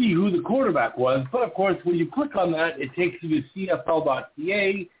to see who the quarterback was. But, of course, when you click on that, it takes you to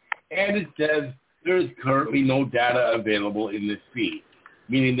CFL.ca, and it says there is currently no data available in this feed,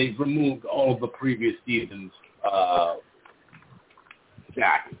 meaning they've removed all of the previous season's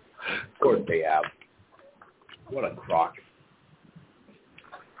stats. Of course they have. What a crock.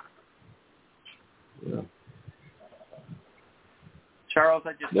 Yeah. Charles,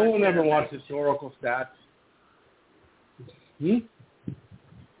 I just... No one ever wants historical stats. I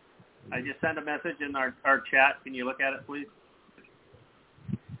just sent a message in our chat. Can you look at it, please?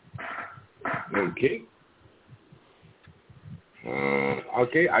 Okay.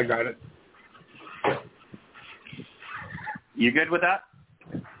 Okay, I got it. You good with that?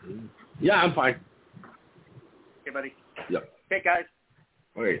 Yeah, I'm fine. Okay, buddy. Yep. Okay, guys.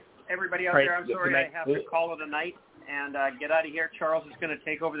 Okay. Everybody out there, I'm sorry I have to call it a night and get out of here. Charles is going to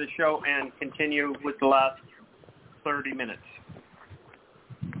take over the show and continue with the last 30 minutes.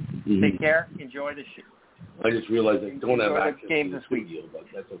 Take care. Enjoy the show. I just realized I don't have access game to this the week, studio, but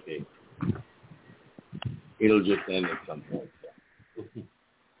that's okay. It'll just end at some point. So.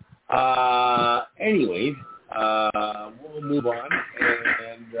 Anyways, we'll move on,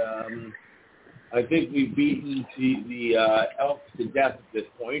 and I think we've beaten the Elks to death at this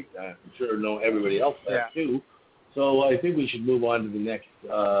point. I'm sure everybody else has too. So I think we should move on to the next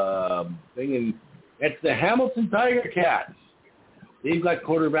thing, and it's the Hamilton Tiger Cats. They've got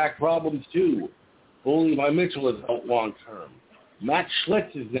quarterback problems too. Levi Mitchell is out long term. Matt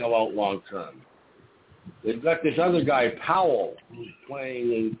Schlitz is now out long term. They've got this other guy, Powell, who's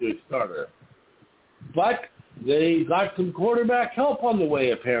playing a starter. But they got some quarterback help on the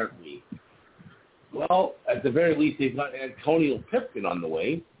way, apparently. Well, at the very least, they've got Antonio Pipkin on the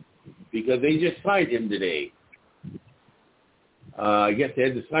way because they just signed him today. I guess they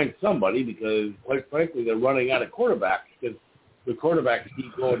had to sign somebody because, quite frankly, they're running out of quarterbacks because the quarterbacks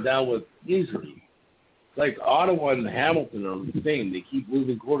keep going down with injuries. Like Ottawa and Hamilton are the same. They keep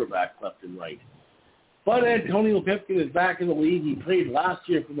losing quarterbacks left and right. But Antonio Pipkin is back in the league. He played last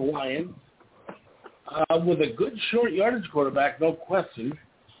year for the Lions with a good short yardage quarterback, no question.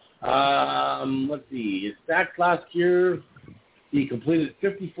 Let's see. His stats last year, he completed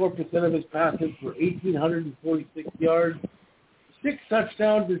 54% of his passes for 1,846 yards, 6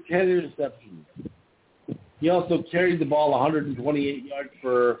 touchdowns, and 10 interceptions. He also carried the ball 128 yards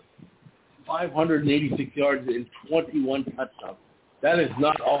for 586 yards and 21 touchdowns. That is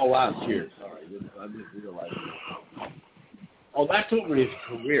not all last year. Sorry, I just realized. Oh, that's over his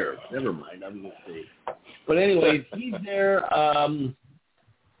career. Never mind. I'm going to say. But anyways, he's there.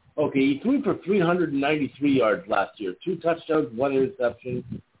 Okay, he threw for 393 yards last year, 2 touchdowns, 1 interception,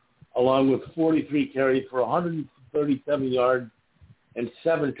 along with 43 carries for 137 yards and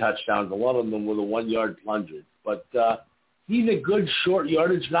 7 touchdowns. A lot of them were the 1-yard plungers. But he's a good short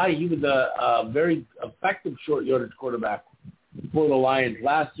yardage guy. He was a very effective short yardage quarterback for the Lions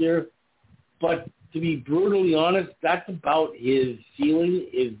last year. But to be brutally honest, that's about his ceiling,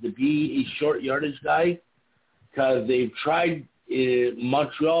 is to be a short yardage guy, because they've tried,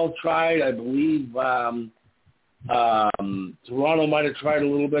 Montreal tried, I believe Toronto might have tried a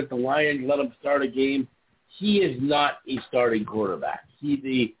little bit. The Lions let him start a game. He is not a starting quarterback. He's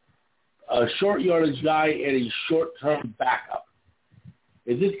a short yardage guy and a short-term backup.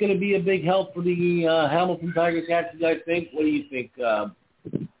 Is this going to be a big help for the Hamilton Tiger Cats, you guys think? What do you think,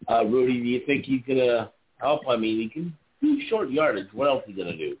 Rudy? Do you think he's going to help? I mean, he can do short yardage. What else is he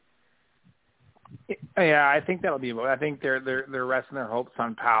going to do? Yeah, I think that'll be. I think they're resting their hopes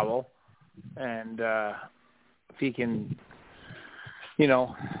on Powell, and if he can,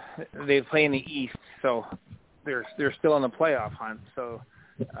 they play in the East, so they're still in the playoff hunt. So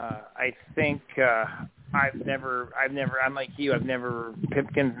I think I'm like you.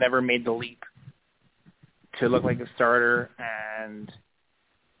 Pipkin's never made the leap to look like a starter, and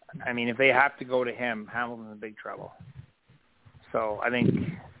I mean, if they have to go to him, Hamilton's in big trouble. So I think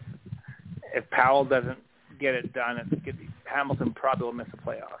if Powell doesn't get it done, Hamilton probably will miss the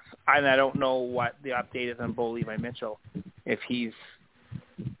playoffs. And I don't know what the update is on Bo Levi Mitchell, if he's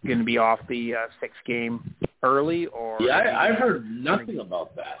going to be off the 6-game early or... Yeah, I've heard nothing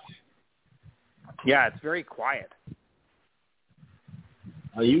about that. Yeah, it's very quiet.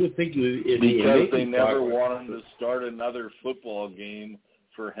 You would think because they never want him to start another football game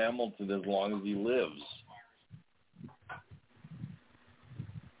for Hamilton as long as he lives.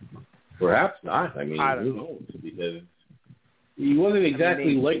 Perhaps not. I mean, who knows? Because he wasn't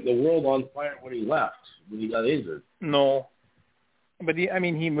exactly lighting the world on fire when he left, when he got injured. No. But he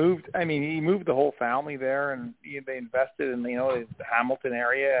moved the whole family there, and they invested in the Hamilton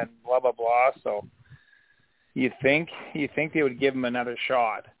area and blah blah blah. So you think they would give him another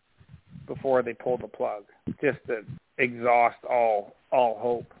shot before they pulled the plug, just to exhaust all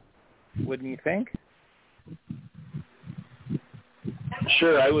hope, wouldn't you think?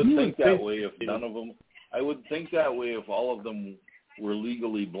 Sure, I would think that way if none of them. I would think that way if all of them were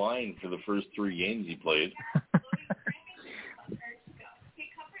legally blind for the first 3 games he played.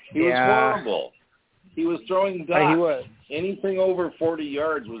 He was horrible. He was throwing ducks. Anything over 40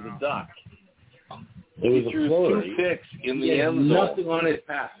 yards was a duck. He threw 2 picks in the end zone. Nothing on his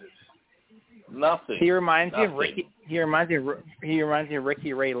passes. Nothing. He reminds me of Ricky. He reminds me of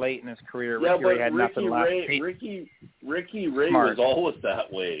Ricky Ray late in his career. Ricky Ray had nothing left. Ricky Ray was always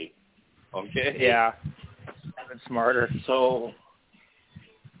that way. Okay. Yeah. It's smarter. So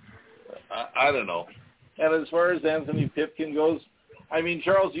I don't know. And as far as Anthony Pipkin goes, I mean,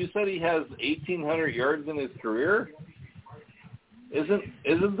 Charles, you said he has 1,800 yards in his career.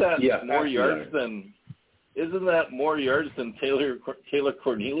 Isn't that more yards than? Isn't that more yards than Taylor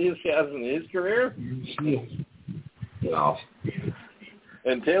Cornelius has in his career? No.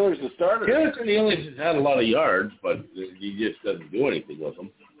 And Taylor's the starter. Taylor Cornelius has had a lot of yards, but he just doesn't do anything with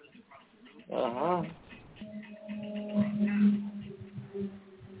them. Uh-huh.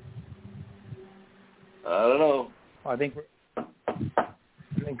 I don't know. Well, I think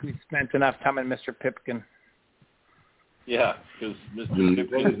we spent enough time on Mr. Pipkin. Yeah, because Mr.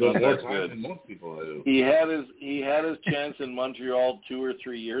 Pipkin's not that good. Most people do. He had his chance in Montreal 2 or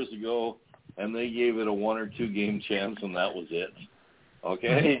 3 years ago, and they gave it a 1 or 2 game chance, and that was it.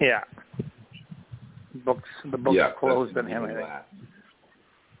 Okay. Yeah. The books closed on him, I think.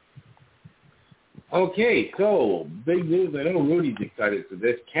 Okay, so big news. I know Rudy's excited for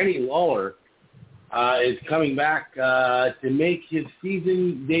this. Kenny Lawler is coming back to make his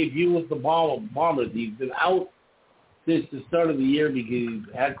season debut with the Bombers. He's been out since the start of the year because he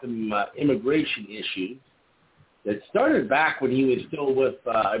had some immigration issues that started back when he was still with,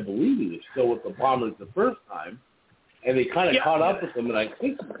 I believe he was still with the Bombers the first time, and they kind of caught up with him, and I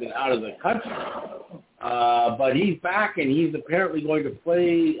think he's been out of the country. But he's back, and he's apparently going to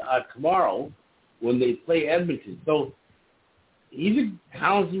play tomorrow when they play Edmonton. So he's a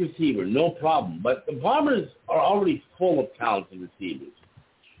talented receiver, no problem. But the Bombers are already full of talented receivers.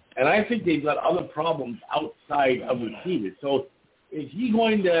 And I think they've got other problems outside of receivers. So is he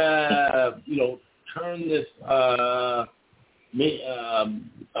going to, turn this a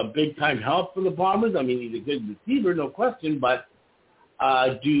big-time help for the Bombers? I mean, he's a good receiver, no question. But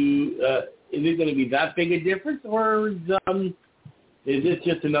is it going to be that big a difference? Or is this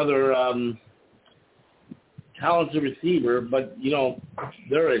just another talented receiver? But,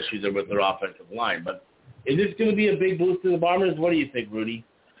 there are issues there with their offensive line. But is this going to be a big boost to the Bombers? What do you think, Rudy?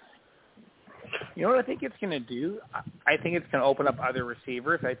 You know what I think it's going to do? I think it's going to open up other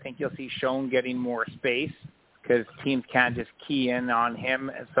receivers. I think you'll see Schoen getting more space because teams can't just key in on him.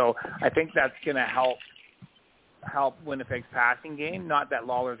 And so I think that's going to help help Winnipeg's passing game. Not that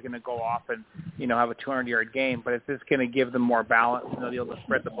Lawler's going to go off and, have a 200-yard game, but it's just going to give them more balance, and they'll be able to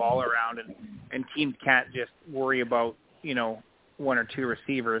spread the ball around, and teams can't just worry about, one or two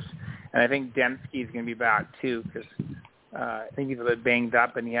receivers. And I think Dembski's going to be back too, because I think he's a bit banged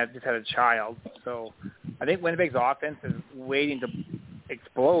up, and he just had a child. So I think Winnipeg's offense is waiting to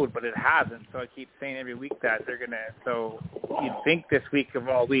explode, but it hasn't. So I keep saying every week that they're going to. So you'd think this week of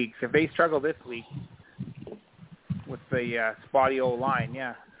all weeks, if they struggle this week with the spotty old line,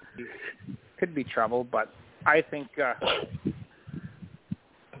 yeah, it could be trouble. But I think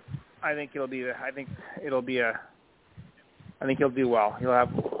he'll do well. He'll have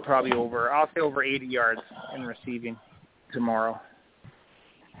probably over 80 yards in receiving tomorrow.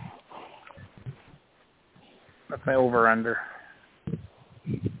 That's my over-under.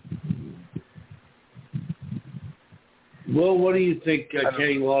 Well, what do you think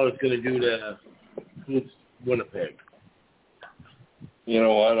Kenny Lawler is going to do to Winnipeg? You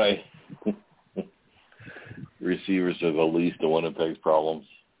know what? Receivers are the least of Winnipeg's problems.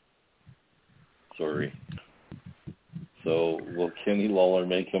 Sorry. So will Kenny Lawler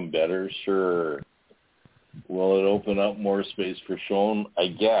make him better? Sure. Will it open up more space for Schoen? I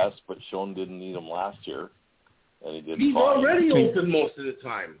guess, but Schoen didn't need him last year, and he did He's fine. already open most of the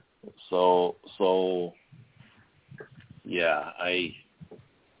time. So yeah, I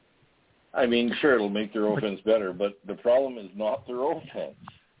mean, sure, it'll make their offense better, but the problem is not their offense,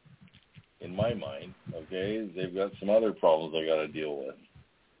 in my mind. Okay, they've got some other problems they got to deal with.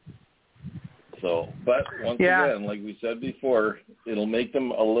 So, but once again, like we said before, it'll make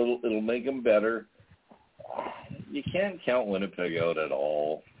them better. You can't count Winnipeg out at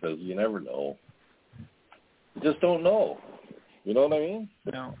all, because you never know. You just don't know. You know what I mean?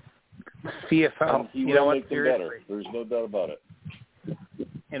 No. CFL, he will make them better. There's no doubt about it.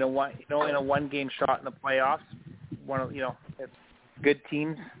 In a one-game shot in the playoffs, it's good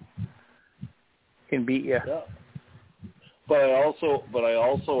teams can beat you. Yeah. But I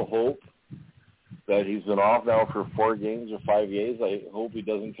also hope that he's been off now for 4 games or 5 games. I hope he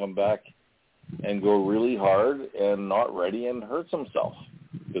doesn't come back and go really hard and not ready and hurts himself,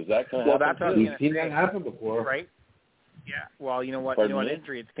 because that can happen. That's what we've seen that happen before, right? Yeah. Well, you know what? Pardon what me?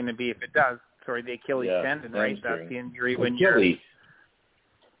 Injury it's going to be if it does. Sorry, the Achilles tendon, right? That's the injury when Achilles.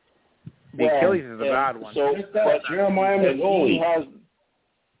 The Achilles is a bad one. So, but Jeremiah McGoley.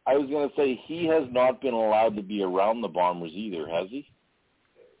 I was going to say, he has not been allowed to be around the Bombers either, has he?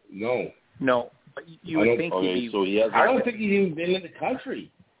 No. But you would think he'd be. So he hasn't. I don't think he's even been in the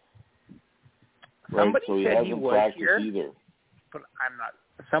country. Somebody so he said hasn't he was practiced here, either. but I'm not.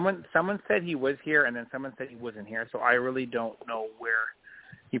 Someone said he was here, and then someone said he wasn't here. So I really don't know where.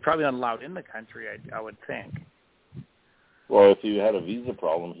 He's probably not allowed in the country, I would think. Well, if he had a visa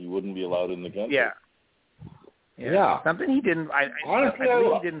problem, he wouldn't be allowed in the country. Yeah. Something he didn't. Honestly, I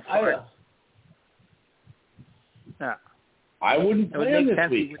believe he didn't start. I wouldn't play him this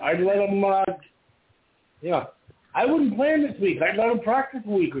week. I'd let him. I wouldn't play him this week. I'd let him practice a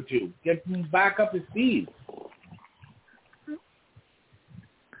week or two, get him back up to speed.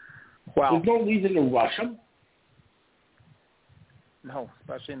 Well, there's no reason to rush him. No,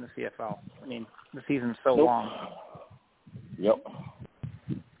 especially in the CFL. I mean, the season's so long. Yep.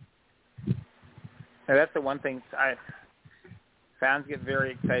 And that's the one thing fans get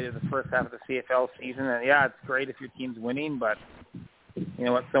very excited the first half of the CFL season. And, yeah, it's great if your team's winning, but you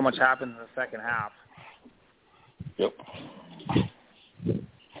know what? So much happens in the second half. Yep.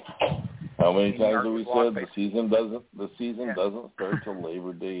 How many times have we said the season doesn't start till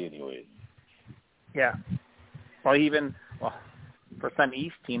Labor Day anyway? Yeah. Well, for some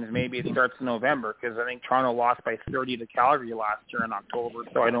East teams, maybe it starts in November, because I think Toronto lost by 30 to Calgary last year in October,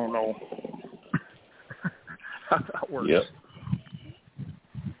 so I don't know how that works. Yep.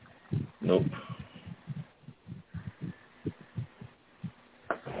 Nope.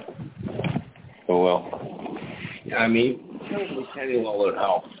 Oh, well. I mean, certainly Kenny Lawler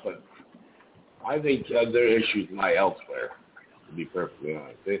helps, but I think their issues lie elsewhere, to be perfectly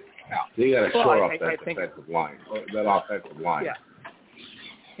honest. They got to shore up that defensive line, that offensive line.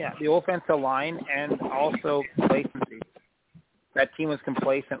 Yeah, the offensive line and also complacency. That team was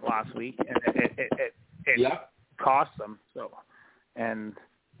complacent last week, and it cost them.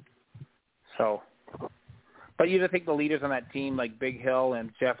 But you think the leaders on that team, like Big Hill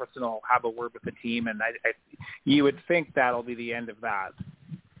and Jefferson, will have a word with the team, and you would think that'll be the end of that.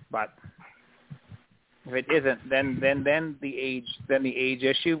 But if it isn't, then the age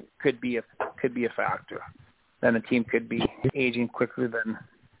issue could be a factor. Then the team could be aging quicker than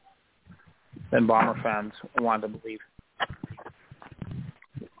Bomber fans want to believe.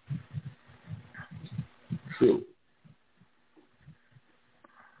 True.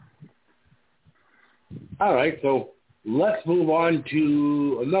 All right, so let's move on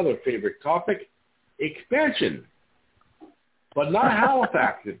to another favorite topic, expansion. But not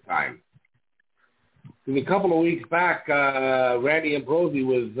Halifax this time. A couple of weeks back, Randy Ambrosie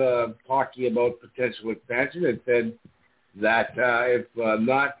was talking about potential expansion and said that if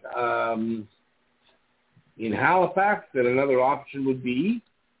not in Halifax, then another option would be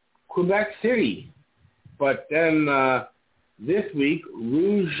Quebec City. But then this week,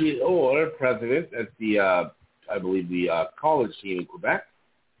 Rouge Or, president at the, I believe, the college team in Quebec,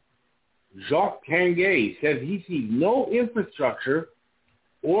 Jacques Tanguay, says he sees no infrastructure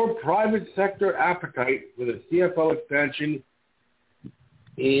or private sector appetite for the CFL expansion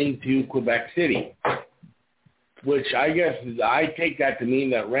into Quebec City, which I guess I take that to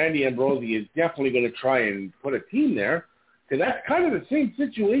mean that Randy Ambrosie is definitely going to try and put a team there, because that's kind of the same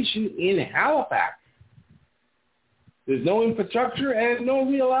situation in Halifax. There's no infrastructure and no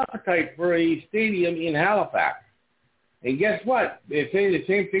real appetite for a stadium in Halifax. And guess what? They say the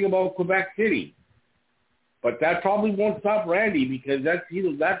same thing about Quebec City. But that probably won't stop Randy, because that's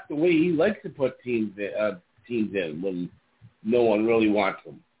the way he likes to put teams in when no one really wants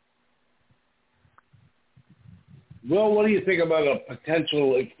them. Well, what do you think about a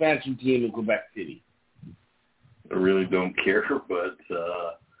potential expansion team in Quebec City? I really don't care, but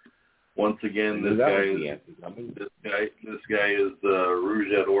once again, this guy is the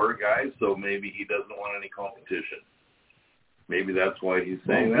Rouge et Or guy, so maybe he doesn't want any competition. Maybe that's why he's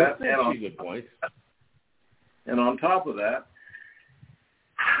saying that. That's a good point. And on top of that,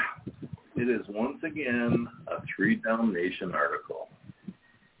 it is once again a 3-Down Nation article.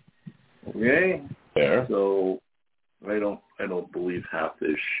 Okay? Fair. So I don't believe half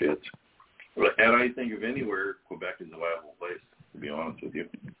this shit. And I think if anywhere, Quebec is a viable place, to be honest with you.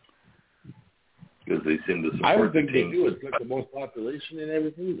 Because they seem to support I would think the they team. do. It's got the most population and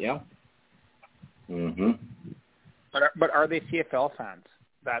everything, yeah. Mm-hmm. But are they CFL fans?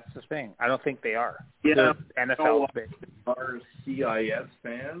 That's the thing. I don't think they are. Yeah, NFL big. Are CIS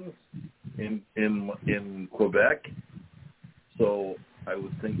fans in Quebec, so I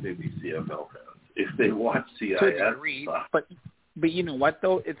would think they'd be CFL fans if they watch CIS. To a degree, but you know what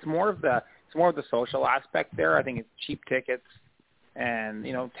though? It's more of the social aspect there. I think it's cheap tickets, and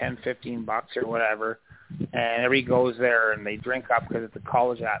 $10-15 or whatever, and everybody goes there and they drink up because it's a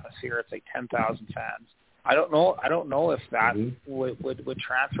college atmosphere. It's like 10,000 fans. I don't know if that would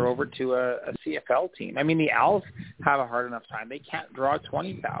transfer over to a CFL team. I mean, the Owls have a hard enough time. They can't draw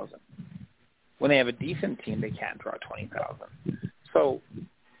 20,000. When they have a decent team, they can't draw 20,000. So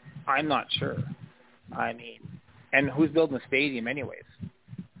I'm not sure. I mean, and who's building the stadium anyways?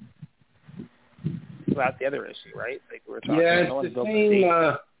 So that's the other issue, right? Like we were talking. Yeah, no it's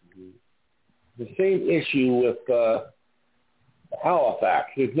the same issue with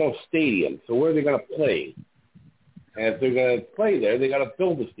Halifax. There's no stadium, so where are they going to play? And if they're going to play there, they got to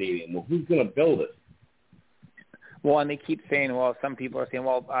build a stadium. Well, who's going to build it? Well, and they keep saying, well, some people are saying,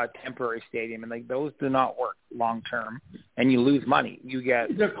 well, temporary stadium, and like those do not work long term, and you lose money. You get,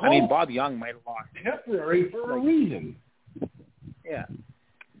 I mean, Bob Young might have lost temporary for a reason. Yeah,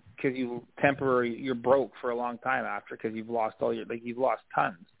 because you're broke for a long time after, because you've lost you've lost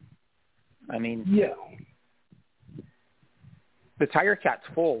tons. I mean, yeah. The Tiger Cats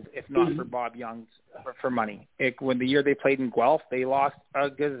fold if not for Bob Young's for money. When the year they played in Guelph, they lost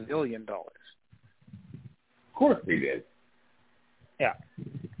 $1 gazillion. Of course they did. Yeah.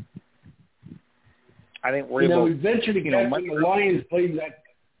 I think we're able. We ventured to get when the Lions played that.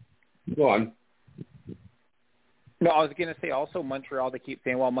 Go on. No, I was going to say also Montreal. They keep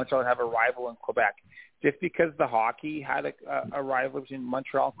saying, well, Montreal have a rival in Quebec. Just because the hockey had a rival between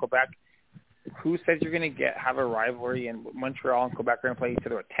Montreal and Quebec, who says you're going to have a rivalry and Montreal and Quebec are going to play each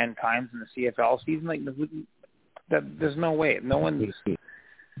other 10 times in the CFL season? Like, there's no way. No one's.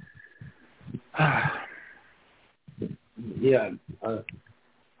 Yeah.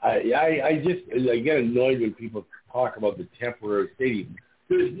 I get annoyed when people talk about the temporary stadium.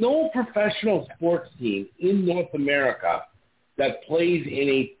 There's no professional sports team in North America that plays in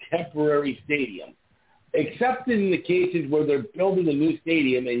a temporary stadium, except in the cases where they're building a new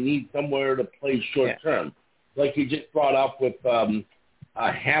stadium and need somewhere to play short term, like you just brought up with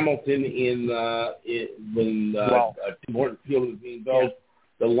Hamilton when Tim Hortons Field was being built. Yeah.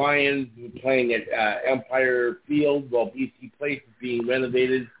 The Lions were playing at Empire Field while BC Place is being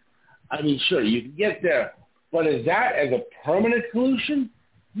renovated. I mean, sure, you can get there, but is that as a permanent solution?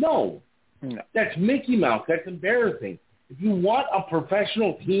 No. That's Mickey Mouse. That's embarrassing. If you want a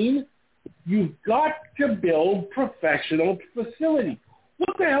professional team, you've got to build professional facilities.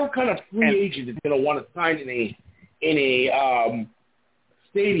 What the hell kind of free agent is going to want to sign in a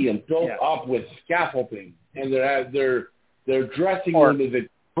stadium built up with scaffolding, and their dressing room is a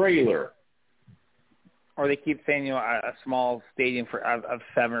trailer. Or they keep saying, a small stadium of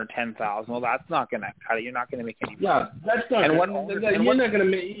 7,000 or 10,000. Well, that's not going to cut it. You're not going to make any money. Yeah, that's not. You're not going to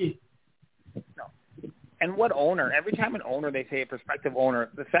make. No. And what owner? Every time an owner, they say a prospective owner,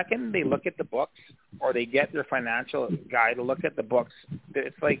 the second they look at the books or they get their financial guy to look at the books,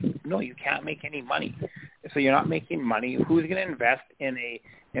 it's like, no, you can't make any money. So you're not making money. Who's going to invest in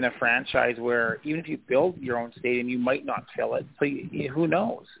a franchise where even if you build your own stadium, you might not fill it? So who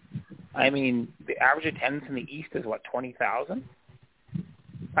knows? I mean, the average attendance in the East is what, 20,000?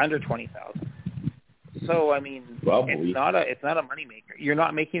 Under 20,000. So I mean, it's not a money maker. You're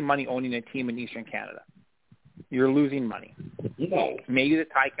not making money owning a team in Eastern Canada. You're losing money. No. Maybe the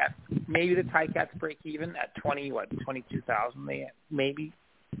Ticats break even at 22,000. Maybe.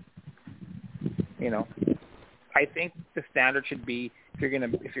 I think the standard should be if you're gonna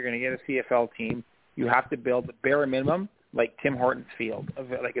get a CFL team, you have to build the bare minimum like Tim Hortons Field,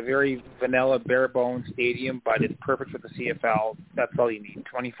 like a very vanilla, bare bones stadium, but it's perfect for the CFL. That's all you need.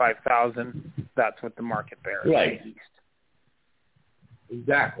 25,000. That's what the market bears. Right. In the East.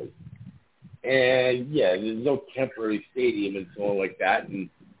 Exactly. And there's no temporary stadium and so on like that. And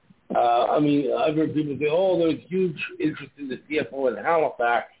I've heard people say, there's huge interest in the CFL in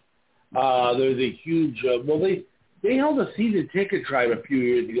Halifax. There's a huge, they held a season ticket drive a few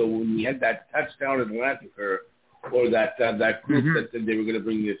years ago when we had that touchdown in Atlantic or that group that said they were going to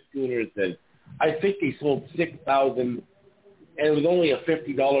bring the schooners in. I think they sold 6,000, and it was only a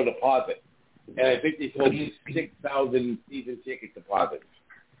 $50 deposit. And I think they sold 6,000 season ticket deposits.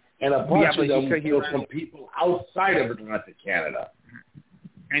 And a bunch of them were from people outside of Atlantic Canada.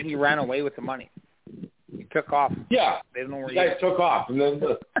 And he ran away with the money. He took off. Yeah. They don't know where the guys took off. And then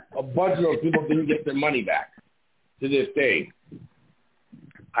a bunch of those people didn't get their money back to this day.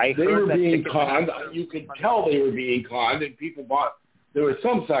 They were being conned. You could tell they were being conned, and people bought. There were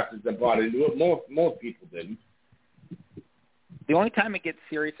some suckers that bought into it. Most people didn't. The only time it gets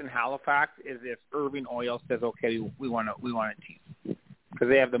serious in Halifax is if Irving Oil says, "Okay, we want a team," because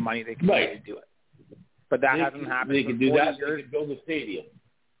they have the money, they can really do it. But that hasn't happened. They can do that. They can build a stadium.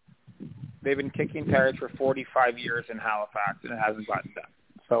 They've been kicking tires for 45 years in Halifax, and it hasn't gotten done.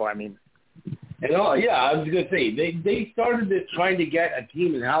 So I mean. And I was going to say, they started this trying to get a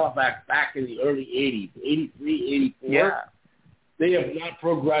team in Halifax back in the early 80s, 83, 84. Yeah. They have not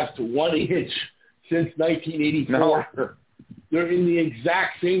progressed 1 inch since 1984. No. They're in the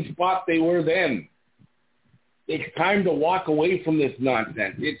exact same spot they were then. It's time to walk away from this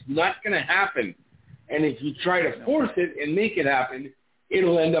nonsense. It's not going to happen. And if you try to force it and make it happen,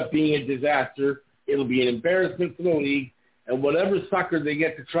 it'll end up being a disaster. It'll be an embarrassment for the league. And whatever sucker they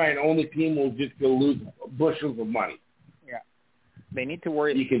get to try and own the team will just go lose bushels of money. Yeah, they need to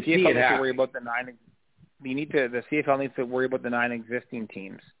worry. You can see it happen. To worry about the CFL needs to worry about the 9 existing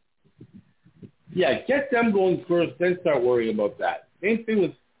teams. Yeah, get them going first, then start worrying about that. Same thing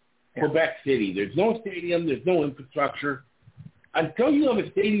with Quebec City. There's no stadium. There's no infrastructure. Until you have a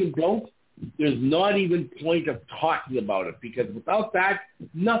stadium built, there's not even point of talking about it because without that,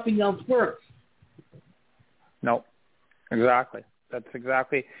 nothing else works. Nope. Exactly. That's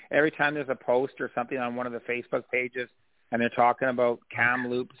exactly. Every time there's a post or something on one of the Facebook pages and they're talking about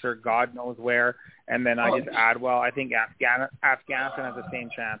Kamloops or God knows where, and then I just add, well, I think Afghanistan has the same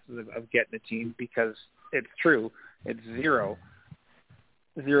chances of getting a team because it's true. It's 0,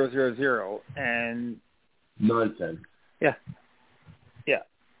 0, 0, 0, and nonsense. Yeah. Yeah.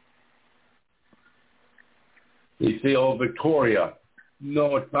 They say, Victoria.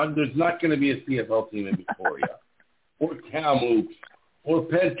 No, it's not. There's not going to be a CFL team in Victoria. Or Kamloops, or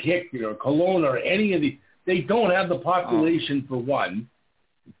Penticton, or Kelowna, or any of these. They don't have the population for one.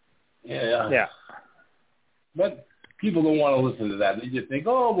 Yeah. But people don't want to listen to that. They just think,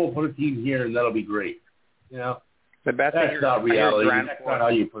 we'll put a team here and that'll be great. The best that's not reality. That's not how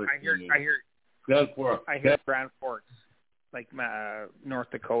you put a team in. I hear Grand Forks, like North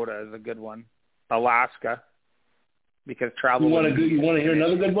Dakota is a good one. Alaska, because travel. You want to hear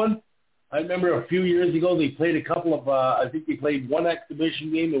another good one? I remember a few years ago they played a couple of. I think they played one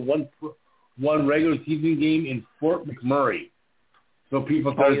exhibition game and one regular season game in Fort McMurray. So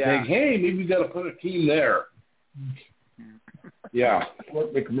people started saying, "Hey, maybe we got to put a team there." Yeah,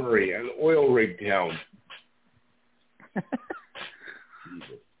 Fort McMurray, an oil rig town.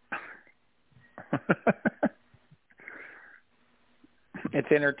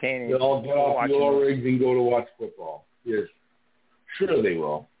 It's entertaining. They'll all get off the oil rigs and go to watch football. Yes, sure they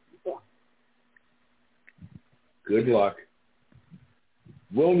will. Good luck.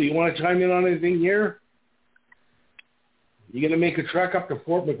 Will, do you want to chime in on anything here? You going to make a trek up to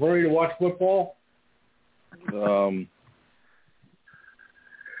Fort McMurray to watch football? You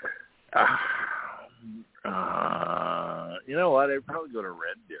know what? I'd probably go to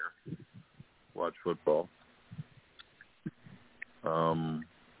Red Deer, watch football.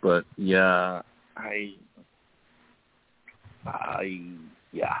 But yeah,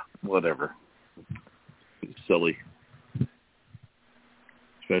 whatever. It's silly,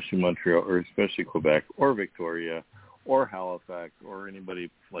 especially Montreal, or especially Quebec, or Victoria, or Halifax, or anybody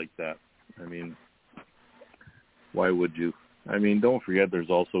like that. I mean, why would you? I mean, don't forget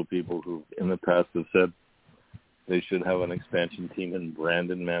there's also people who in the past have said they should have an expansion team in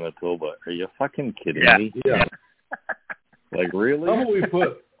Brandon, Manitoba. Are you fucking kidding me? Yeah. Like, really? How about we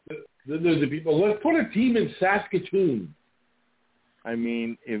put the people? Let's put a team in Saskatoon. I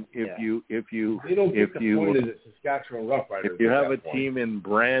mean, if you Saskatchewan Roughriders, if you have a team in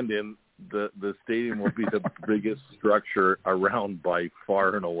Brandon, the stadium will be the biggest structure around by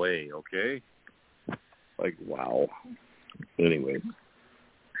far and away. Okay. Like, wow. Anyways,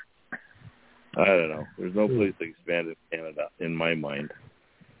 I don't know. There's no place to expand in Canada, in my mind.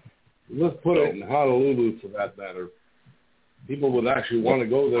 Let's put it in Honolulu, for that matter. People would actually want to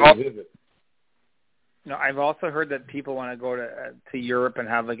go there and visit. No, I've also heard that people want to go to Europe and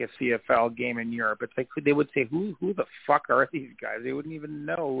have like a CFL game in Europe. It's like they would say, "Who the fuck are these guys?" They wouldn't even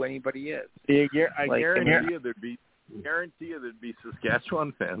know who anybody is. I guarantee you there'd be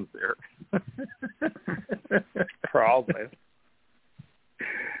Saskatchewan fans there. Probably.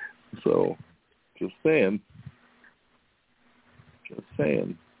 So, just saying.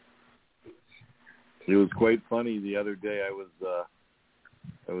 It was quite funny the other day. I was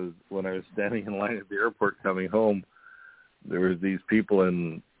when I was standing in line at the airport coming home. There was these people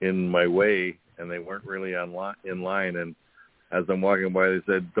in my way, and they weren't really in line. And as I'm walking by, they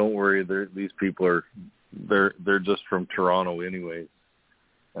said, "Don't worry, these people are they're just from Toronto, anyways."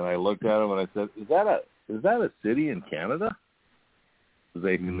 And I looked at them and I said, "Is that a city in Canada?"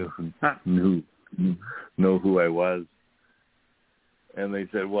 They knew who I was. And they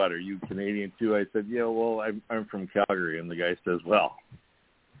said, "What, are you Canadian too?" I said, "Yeah, well, I'm from Calgary." And the guy says, "Well,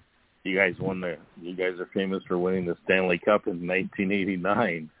 you guys are famous for winning the Stanley Cup in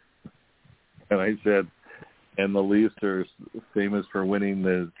 1989." And I said, "And the Leafs are famous for winning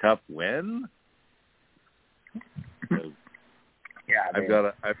the cup when?" Yeah, I've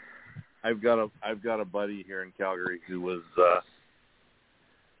got a buddy here in Calgary who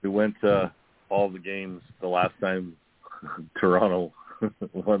went to all the games the last time Toronto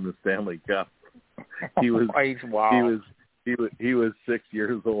won the Stanley Cup. He was 6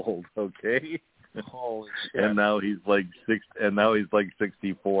 years old, okay? Holy shit. And now he's like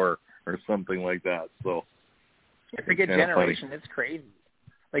 64 or something like that. So it's a good generation. Funny. It's crazy.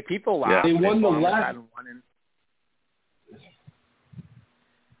 Like, people laugh. They won the last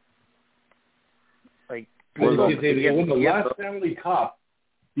They won the last Stanley Cup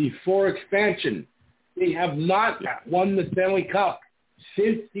before expansion. They have not won the Stanley Cup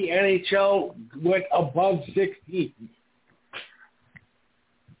since the NHL went above 16.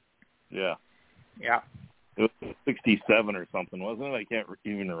 Yeah. It was 67 or something, wasn't it? I can't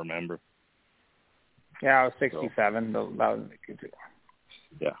even remember. Yeah, it was 67. That was good too.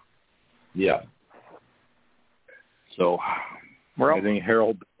 Yeah. So I think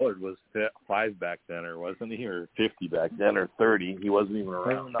Harold Ballard was 5 back then, or wasn't he? Or 50 back then, or 30. He wasn't even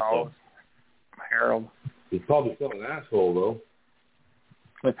around. No. Harold. He's probably still an asshole, though.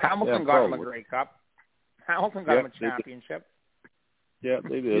 But Hamilton got him a Grey Cup. Hamilton got him a championship. Yeah,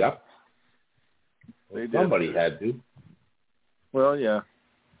 they did. Yep. Somebody did. had to. Well, yeah.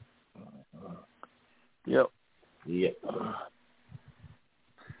 Yep.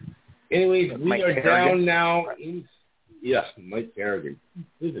 Anyways, we Mike are Kerrigan. down now in... Yes, Mike Kerrigan.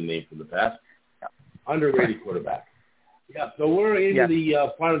 He's a name from the past. Underrated quarterback. Yeah, so we're into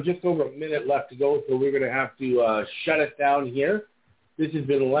the final, just over a minute left to go, so we're going to have to shut it down here. This has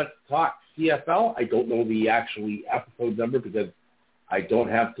been Let's Talk CFL. I don't know the actual episode number because I don't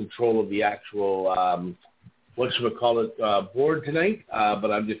have control of the actual, board tonight,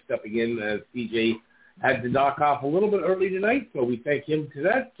 but I'm just stepping in as CJ had to knock off a little bit early tonight, so we thank him for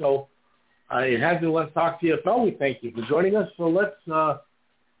that. So it has been Let's Talk CFL. We thank you for joining us. So let's go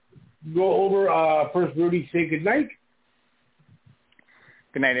over first, Rudy, say good night.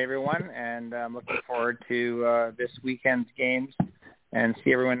 Good night, everyone, and I'm looking forward to this weekend's games, and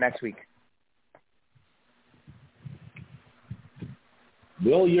see everyone next week.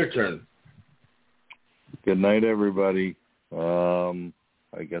 Bill, your turn. Good night, everybody.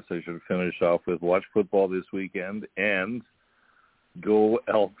 I guess I should finish off with watch football this weekend and go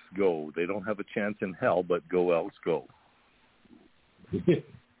Elks go. They don't have a chance in hell, but go Elks go.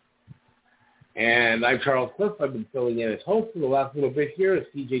 And I'm Charles Cliff. I've been filling in as host for the last little bit here as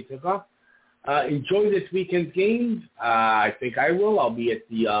CJ took off. Enjoy this weekend's games. I think I will. I'll be at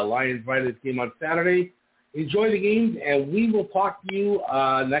the Lions-Riders game on Saturday. Enjoy the games, and we will talk to you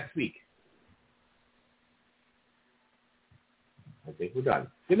next week. I think we're done.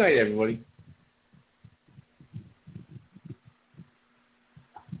 Good night, everybody.